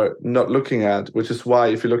people are not looking at, which is why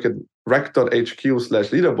if you look at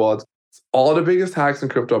rec.hq/leaderboards, all the biggest hacks in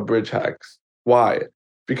crypto are bridge hacks. Why?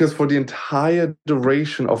 Because for the entire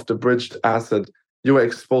duration of the bridged asset, you are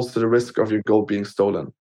exposed to the risk of your gold being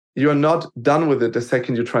stolen. You are not done with it the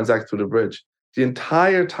second you transact through the bridge. The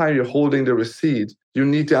entire time you're holding the receipt, you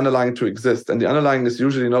need the underlying to exist. And the underlying is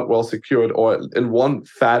usually not well secured or in one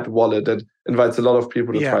fat wallet that invites a lot of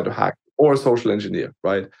people to try to hack or social engineer,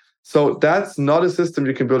 right? So that's not a system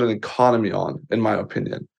you can build an economy on, in my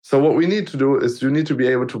opinion. So what we need to do is you need to be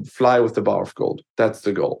able to fly with the bar of gold. That's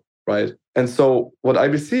the goal, right? And so what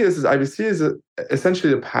IBC is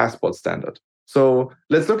essentially a passport standard. So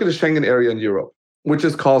let's look at the Schengen area in Europe, which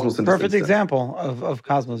is Cosmos. Perfect example of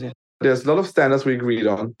Cosmos, yeah. there's a lot of standards we agreed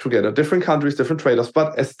on together, different countries, different traders,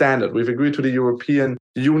 but a standard. We've agreed to the European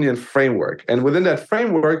Union framework. And within that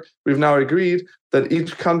framework, we've now agreed that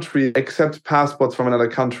each country accepts passports from another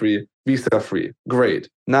country visa-free. Great.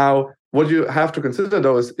 Now, what you have to consider,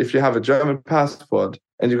 though, is if you have a German passport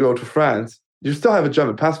and you go to France, you still have a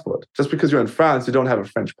German passport. Just because you're in France, you don't have a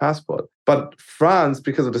French passport. But France,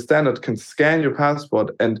 because of the standard, can scan your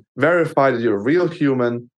passport and verify that you're a real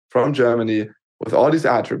human from Germany with all these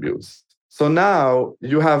attributes. So now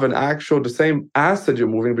you have the same asset you're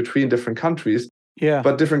moving between different countries,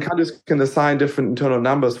 but different countries can assign different internal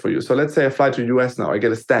numbers for you. So let's say I fly to US now, I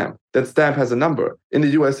get a stamp. That stamp has a number. In the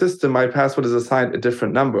US system, my passport is assigned a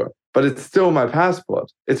different number, but it's still my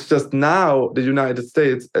passport. It's just now the United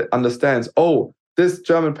States understands, oh, this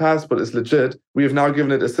German passport is legit. We have now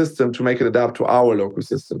given it a system to make it adapt to our local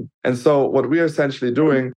system. And so what we are essentially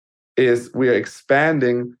doing is we are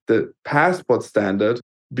expanding the passport standard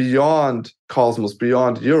beyond Cosmos,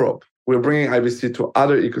 beyond Europe. We're bringing IBC to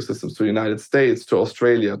other ecosystems, to the United States, to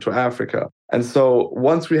Australia, to Africa. And so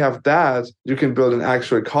once we have that, you can build an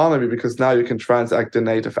actual economy because now you can transact the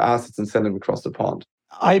native assets and send them across the pond.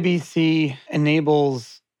 IBC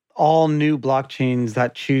enables all new blockchains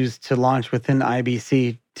that choose to launch within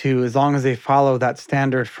IBC to, as long as they follow that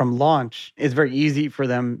standard from launch, it's very easy for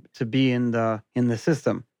them to be in the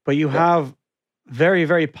system. But you have very,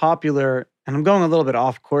 very popular, and I'm going a little bit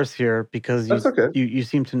off course here because you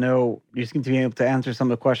seem to be able to answer some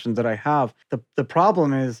of the questions that I have. The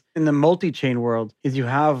problem is in the multi-chain world is you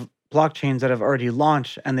have blockchains that have already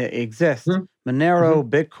launched and they exist. Monero,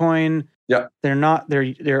 Bitcoin. Yeah.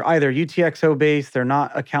 They're either UTXO based, they're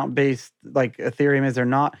not account based like Ethereum is, they're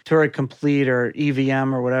not Turing Complete or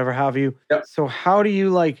EVM or whatever have you. Yep. So how do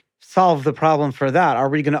you solve the problem for that? Are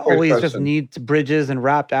we going to always just need bridges and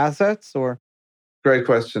wrapped assets or? Great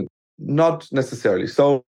question. Not necessarily.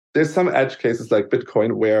 So there's some edge cases like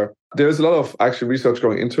Bitcoin where there's a lot of actual research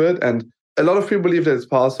going into it. And a lot of people believe that it's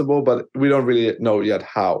possible, but we don't really know yet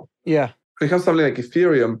how. Yeah. When it comes to something like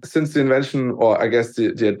Ethereum, since the invention, or I guess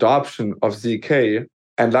the adoption of ZK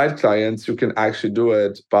and light clients, you can actually do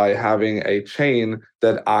it by having a chain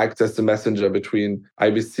that acts as the messenger between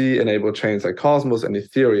IBC-enabled chains like Cosmos and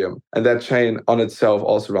Ethereum. And that chain on itself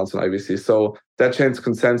also runs on IBC. So that chain's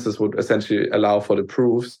consensus would essentially allow for the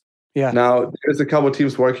proofs. Yeah. Now, there's a couple of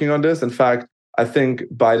teams working on this. In fact, I think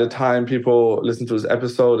by the time people listen to this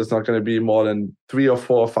episode, it's not going to be more than 3 or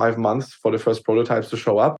 4 or 5 months for the first prototypes to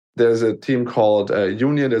show up. There's a team called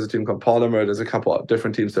Union, there's a team called Polymer, there's a couple of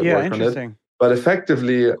different teams that work on it. But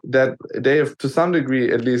effectively, that they have, to some degree,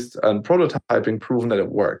 at least on prototyping, proven that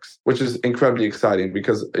it works, which is incredibly exciting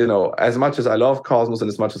because, as much as I love Cosmos and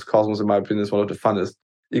as much as Cosmos, in my opinion, is one of the funnest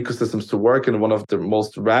ecosystems to work in, one of the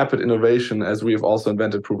most rapid innovation, as we've also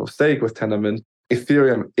invented proof of stake with Tendermint,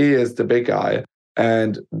 Ethereum is the big guy.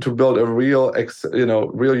 And to build a real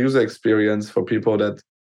user experience for people that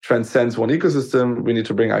transcends one ecosystem, we need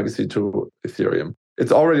to bring IBC to Ethereum.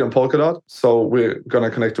 It's already on Polkadot, so we're going to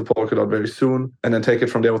connect to Polkadot very soon and then take it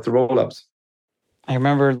from there with the rollups. I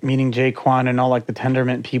remember meeting Jay Kwan and all the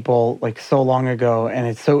Tendermint people so long ago, and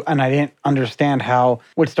I didn't understand how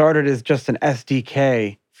what started as just an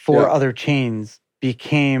SDK for other chains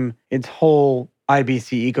became its whole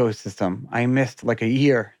IBC ecosystem. I missed a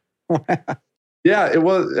year. Yeah, it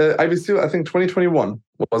was IBC. I think 2021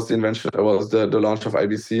 was the invention. It was the launch of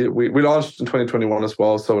IBC. We launched in 2021 as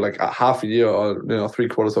well. So a half a year or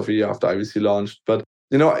 3/4 of a year after IBC launched. But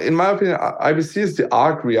in my opinion, IBC is the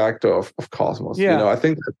arc reactor of Cosmos. Yeah. I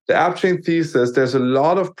think the app chain thesis. There's a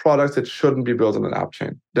lot of products that shouldn't be built on an app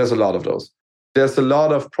chain. There's a lot of those. There's a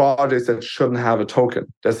lot of projects that shouldn't have a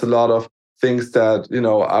token. There's a lot of things that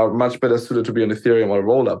are much better suited to be on Ethereum or a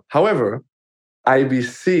rollup. However,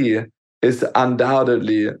 IBC is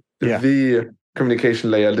undoubtedly the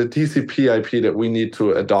communication layer, the TCP IP that we need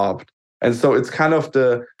to adopt. And so it's kind of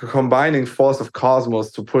the combining force of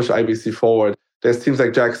Cosmos to push IBC forward. There's teams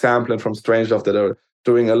like Jack Samplin from Strangelove that are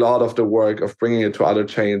doing a lot of the work of bringing it to other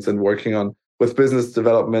chains and working on with business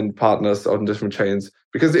development partners on different chains,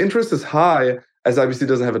 because the interest is high as IBC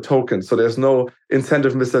doesn't have a token. So there's no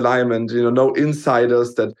incentive misalignment, no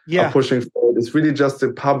insiders that are pushing forward. It's really just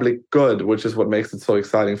the public good, which is what makes it so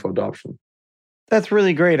exciting for adoption. That's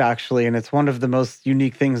really great, actually. And it's one of the most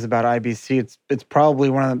unique things about IBC. It's probably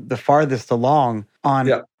one of the farthest along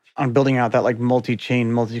on building out that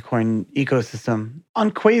multi-chain, multi-coin ecosystem.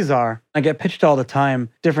 On Quasar, I get pitched all the time,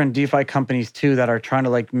 different DeFi companies too that are trying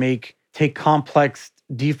to take complex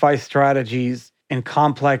DeFi strategies and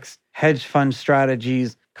complex hedge fund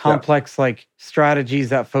strategies, complex strategies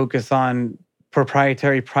that focus on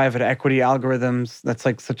proprietary private equity algorithms. That's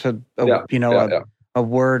such a a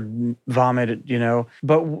word vomit,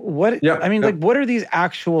 But what, I mean, like, what are these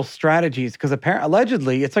actual strategies? Because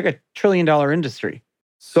allegedly, it's like $1 trillion industry.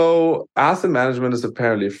 So asset management is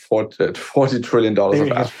apparently $40 trillion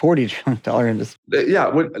of assets. $40 trillion industry.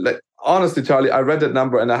 Yeah, honestly, Charlie, I read that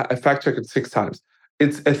number and I fact-checked it 6 times.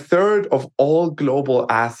 It's a third of all global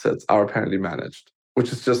assets are apparently managed,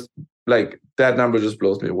 which is just like, that number just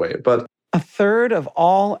blows me away. But a third of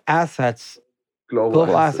all assets,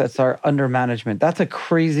 global assets are under management. That's a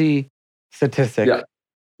crazy statistic.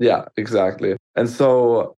 Yeah, exactly. And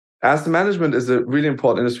so asset management is a really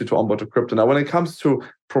important industry to onboard to crypto. Now, when it comes to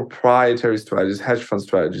proprietary strategies, hedge fund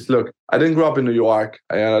strategies, look, I didn't grow up in New York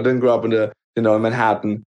and I didn't grow up in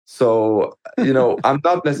Manhattan. So, I'm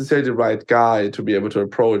not necessarily the right guy to be able to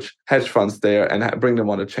approach hedge funds there and bring them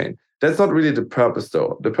on a chain. That's not really the purpose,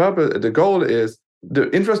 though. The goal is the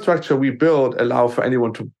infrastructure we build allow for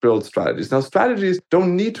anyone to build strategies. Now, strategies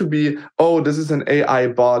don't need to be, this is an AI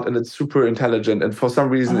bot and it's super intelligent and for some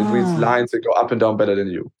reason it reads lines that go up and down better than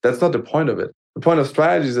you. That's not the point of it. The point of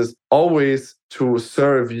strategies is always to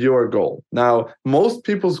serve your goal. Now, most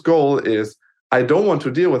people's goal is, I don't want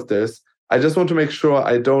to deal with this. I just want to make sure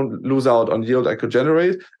I don't lose out on yield I could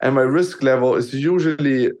generate. And my risk level is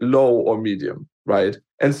usually low or medium, right?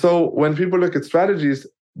 And so when people look at strategies,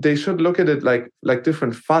 they should look at it like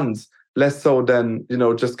different funds, less so than,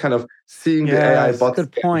 just kind of seeing the AI bots in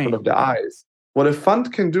front of their eyes. What a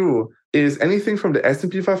fund can do is anything from the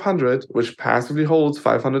S&P 500, which passively holds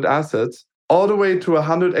 500 assets, all the way to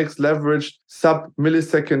 100x leveraged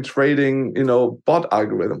sub-millisecond trading, bot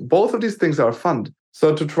algorithm. Both of these things are a fund.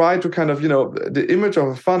 So to try to kind of, the image of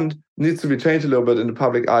a fund needs to be changed a little bit in the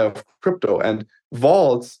public eye of crypto. And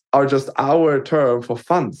vaults are just our term for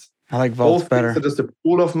funds. I like vaults better. Both things are just a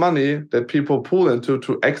pool of money that people pool into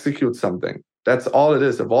to execute something. That's all it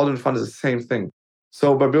is. A vault and fund is the same thing.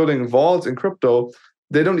 So by building vaults in crypto,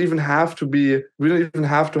 we don't even have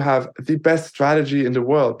to have the best strategy in the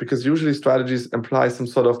world, because usually strategies imply some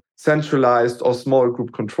sort of centralized or small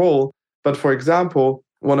group control. But for example,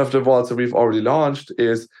 one of the vaults that we've already launched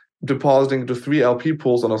is depositing to 3 LP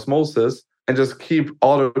pools on osmosis and just keep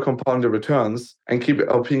auto-compounding the returns and keep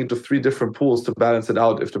LPing into 3 different pools to balance it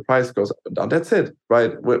out if the price goes up and down. That's it,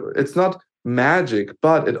 right? It's not magic,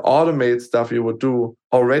 but it automates stuff you would do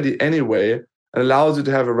already anyway and allows you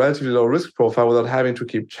to have a relatively low risk profile without having to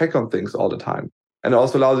keep check on things all the time. And it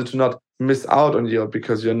also allows you to not miss out on yield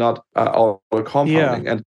because you're not auto-compounding.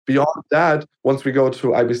 And beyond that, once we go to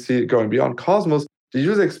IBC, going beyond Cosmos, the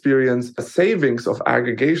user experience savings of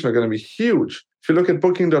aggregation are going to be huge. If you look at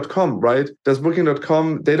Booking.com, right? Does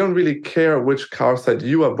Booking.com, they don't really care which car site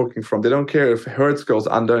you are booking from. They don't care if Hertz goes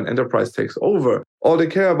under and Enterprise takes over. All they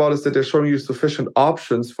care about is that they're showing you sufficient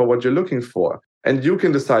options for what you're looking for. And you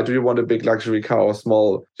can decide, do you want a big luxury car or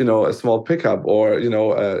a small pickup or,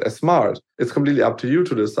 a smart? It's completely up to you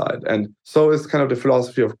to decide. And so it's kind of the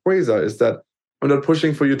philosophy of Quasar, is that we're not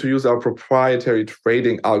pushing for you to use our proprietary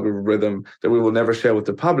trading algorithm that we will never share with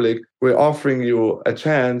the public. We're offering you a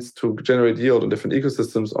chance to generate yield on different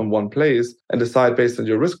ecosystems on one place and decide based on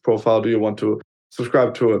your risk profile, do you want to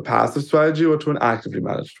subscribe to a passive strategy or to an actively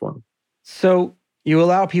managed one? So you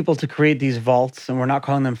allow people to create these vaults, and we're not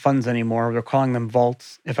calling them funds anymore. We're calling them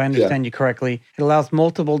vaults, if I understand you correctly. It allows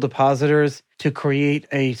multiple depositors to create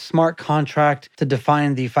a smart contract to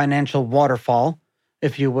define the financial waterfall,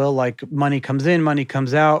 if you will, like money comes in, money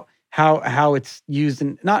comes out, how it's used,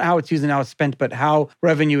 and not how it's used and how it's spent, but how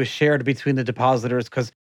revenue is shared between the depositors,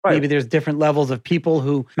 because maybe there's different levels of people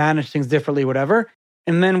who manage things differently, whatever.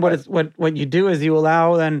 And then what you do is you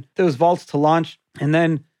allow then those vaults to launch, and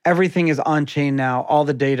then everything is on chain now, all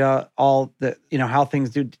the data, all the, how things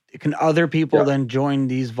do. Can other people then join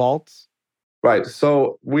these vaults? Right.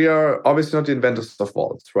 So we are obviously not the inventors of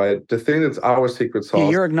vaults, right? The thing that's our secret sauce. Yeah,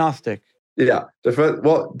 you're agnostic. Yeah,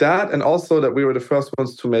 that, and also that we were the first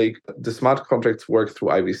ones to make the smart contracts work through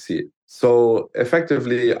IBC. So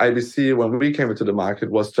effectively, IBC, when we came into the market,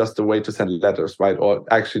 was just a way to send letters, right? Or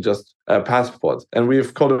actually just passports. And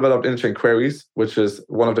we've co-developed interchain queries, which is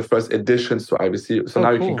one of the first additions to IBC. So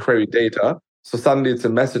now you can query data. So suddenly it's a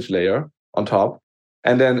message layer on top.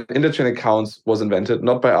 And then interchain accounts was invented,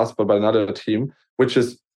 not by us, but by another team, which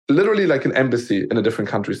is literally like an embassy in a different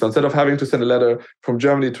country. So instead of having to send a letter from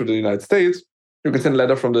Germany to the United States, you can send a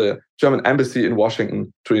letter from the German embassy in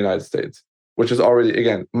Washington to the United States, which is already,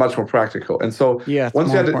 again, much more practical. And so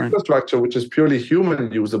once you had the infrastructure, which is purely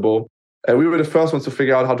human usable, we were the first ones to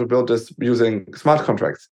figure out how to build this using smart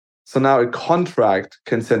contracts. So now a contract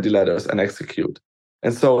can send the letters and execute.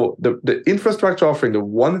 And so the infrastructure offering, the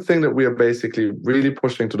one thing that we are basically really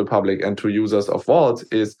pushing to the public and to users of vaults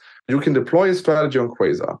is you can deploy a strategy on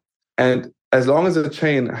Quasar. And as long as the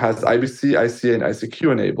chain has IBC, ICA, and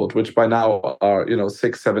ICQ enabled, which by now are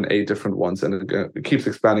 6, 7, 8 different ones, and it keeps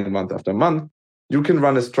expanding month after month, you can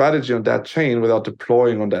run a strategy on that chain without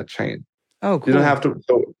deploying on that chain. Oh, cool. You don't have to.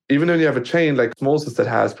 So even when you have a chain like Osmosis that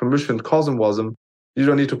has permissioned COSM-WASM, you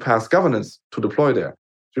don't need to pass governance to deploy there.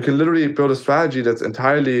 You can literally build a strategy that's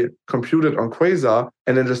entirely computed on Quasar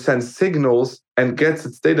and then just sends signals and gets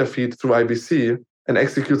its data feed through IBC and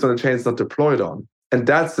executes on the chains not deployed on. And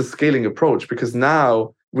that's the scaling approach, because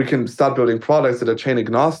now we can start building products that are chain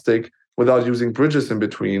agnostic without using bridges in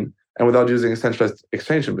between and without using a centralized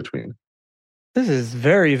exchange in between. This is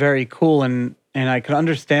very, very cool. And I can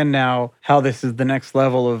understand now how this is the next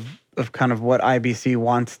level of kind of what IBC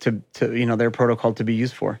wants to their protocol to be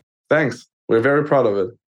used for. Thanks. We're very proud of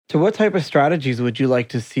it. So what type of strategies would you like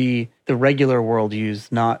to see the regular world use,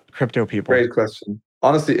 not crypto people? Great question.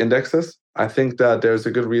 Honestly, indexes. I think that there's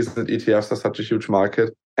a good reason that ETFs are such a huge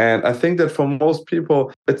market. And I think that for most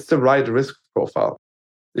people, it's the right risk profile.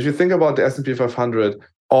 If you think about the S&P 500,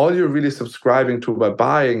 all you're really subscribing to by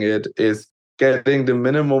buying it is getting the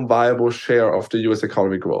minimum viable share of the US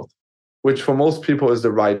economy growth, which for most people is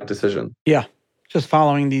the right decision. Yeah, just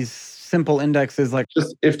following these simple indexes like...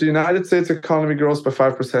 Just if the United States economy grows by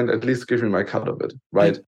 5%, at least give me my cut of it,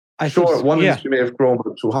 right? One industry may have grown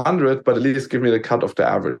by 200, but at least give me the cut of the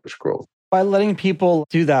average growth. By letting people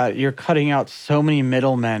do that, you're cutting out so many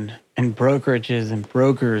middlemen and brokerages and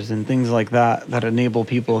brokers and things like that enable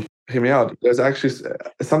people. Hear me out. There's actually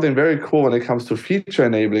something very cool when it comes to feature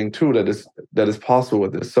enabling too that is possible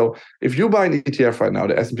with this. So if you buy an ETF right now,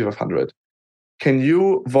 the S&P 500, can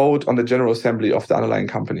you vote on the general assembly of the underlying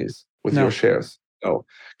companies with your shares? No.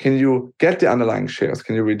 Can you get the underlying shares?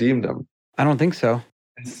 Can you redeem them? I don't think so.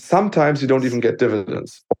 Sometimes you don't even get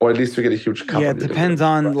dividends, or at least you get a huge cut. Yeah, it depends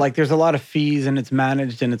on, like, there's a lot of fees and it's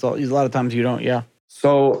managed and a lot of times you don't, yeah.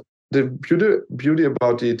 So the beauty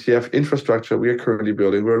about the ETF infrastructure we are currently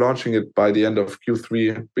building, we're launching it by the end of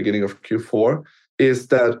Q3, beginning of Q4, is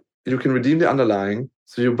that you can redeem the underlying.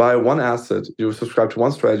 So you buy one asset, you subscribe to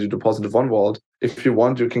one strategy, deposit to one wallet. If you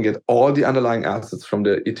want, you can get all the underlying assets from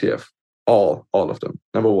the ETF, all of them,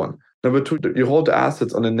 number one. Number two, you hold the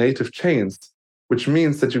assets on the native chains, which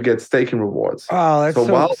means that you get staking rewards. Oh, that's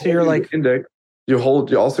so you're like index, you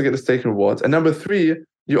also get the staking rewards. And number three,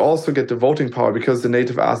 you also get the voting power because the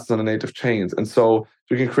native assets on the native chains. And so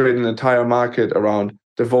you can create an entire market around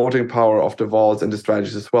the voting power of the vaults and the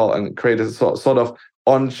strategies as well, and create a sort of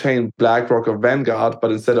on-chain BlackRock or Vanguard,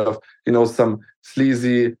 but instead of some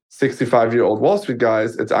sleazy 65-year-old Wall Street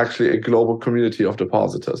guys, it's actually a global community of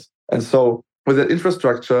depositors. And so with that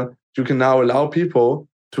infrastructure, you can now allow people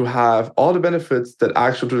to have all the benefits that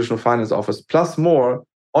actual traditional finance offers, plus more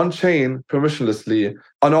on-chain permissionlessly.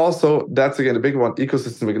 And also, that's again a big one,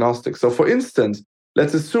 ecosystem agnostic. So for instance,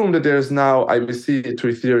 let's assume that there's now IBC to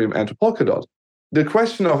Ethereum and to Polkadot. The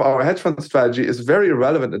question of our hedge fund strategy is very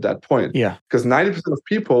irrelevant at that point. Yeah. Because 90% of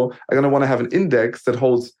people are going to want to have an index that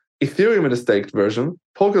holds Ethereum in a staked version,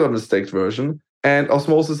 Polkadot in a staked version, and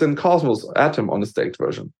Osmosis and Cosmos Atom on a staked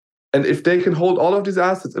version. And if they can hold all of these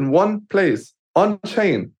assets in one place,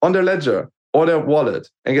 on-chain, on their ledger or their wallet,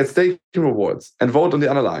 and get staking rewards and vote on the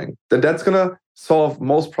underlying, then that's going to solve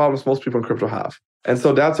most problems most people in crypto have. And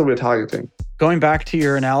so that's what we're targeting. Going back to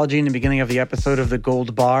your analogy in the beginning of the episode of the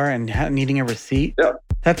gold bar and needing a receipt,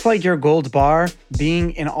 that's like your gold bar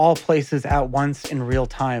being in all places at once in real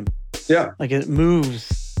time. Yeah. Like it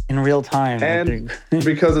moves in real time. And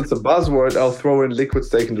because it's a buzzword, I'll throw in liquid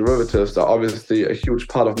staking derivatives are obviously a huge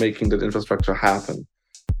part of making that infrastructure happen.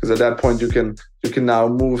 Because at that point, you can now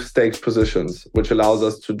move staked positions, which allows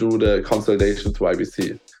us to do the consolidation through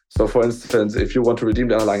IBC. So for instance, if you want to redeem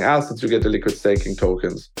the underlying assets, you get the liquid staking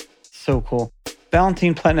tokens. So cool.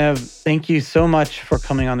 Valentin Pletnev, thank you so much for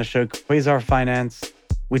coming on the show. Quasar Finance.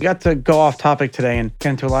 We got to go off topic today and get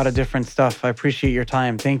into a lot of different stuff. I appreciate your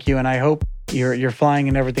time. Thank you. And I hope you're flying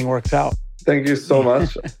and everything works out. Thank you so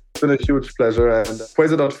much. It's been a huge pleasure. And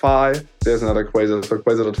Quasar.fi, there's another Quasar. So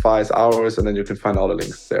Quasar.fi is ours, and then you can find all the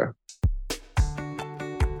links there.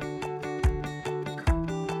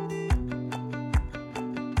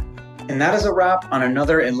 And that is a wrap on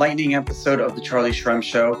another enlightening episode of The Charlie Shrem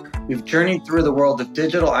Show. We've journeyed through the world of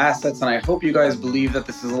digital assets, and I hope you guys believe that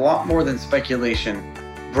this is a lot more than speculation.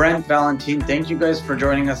 Brent, Valentin, thank you guys for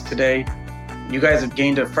joining us today. You guys have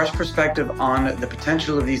gained a fresh perspective on the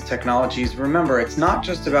potential of these technologies. Remember, it's not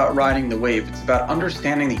just about riding the wave, it's about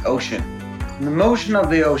understanding the ocean and the motion of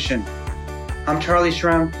the ocean. I'm Charlie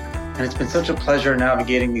Shrem, and it's been such a pleasure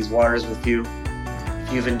navigating these waters with you.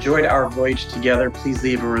 If you've enjoyed our voyage together, please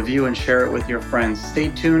leave a review and share it with your friends. Stay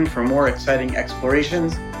tuned for more exciting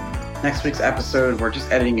explorations. Next week's episode, we're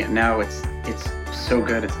just editing it now. It's It's so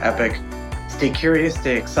good. It's epic. Stay curious,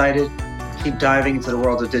 stay excited, keep diving into the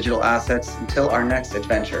world of digital assets until our next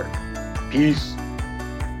adventure. Peace.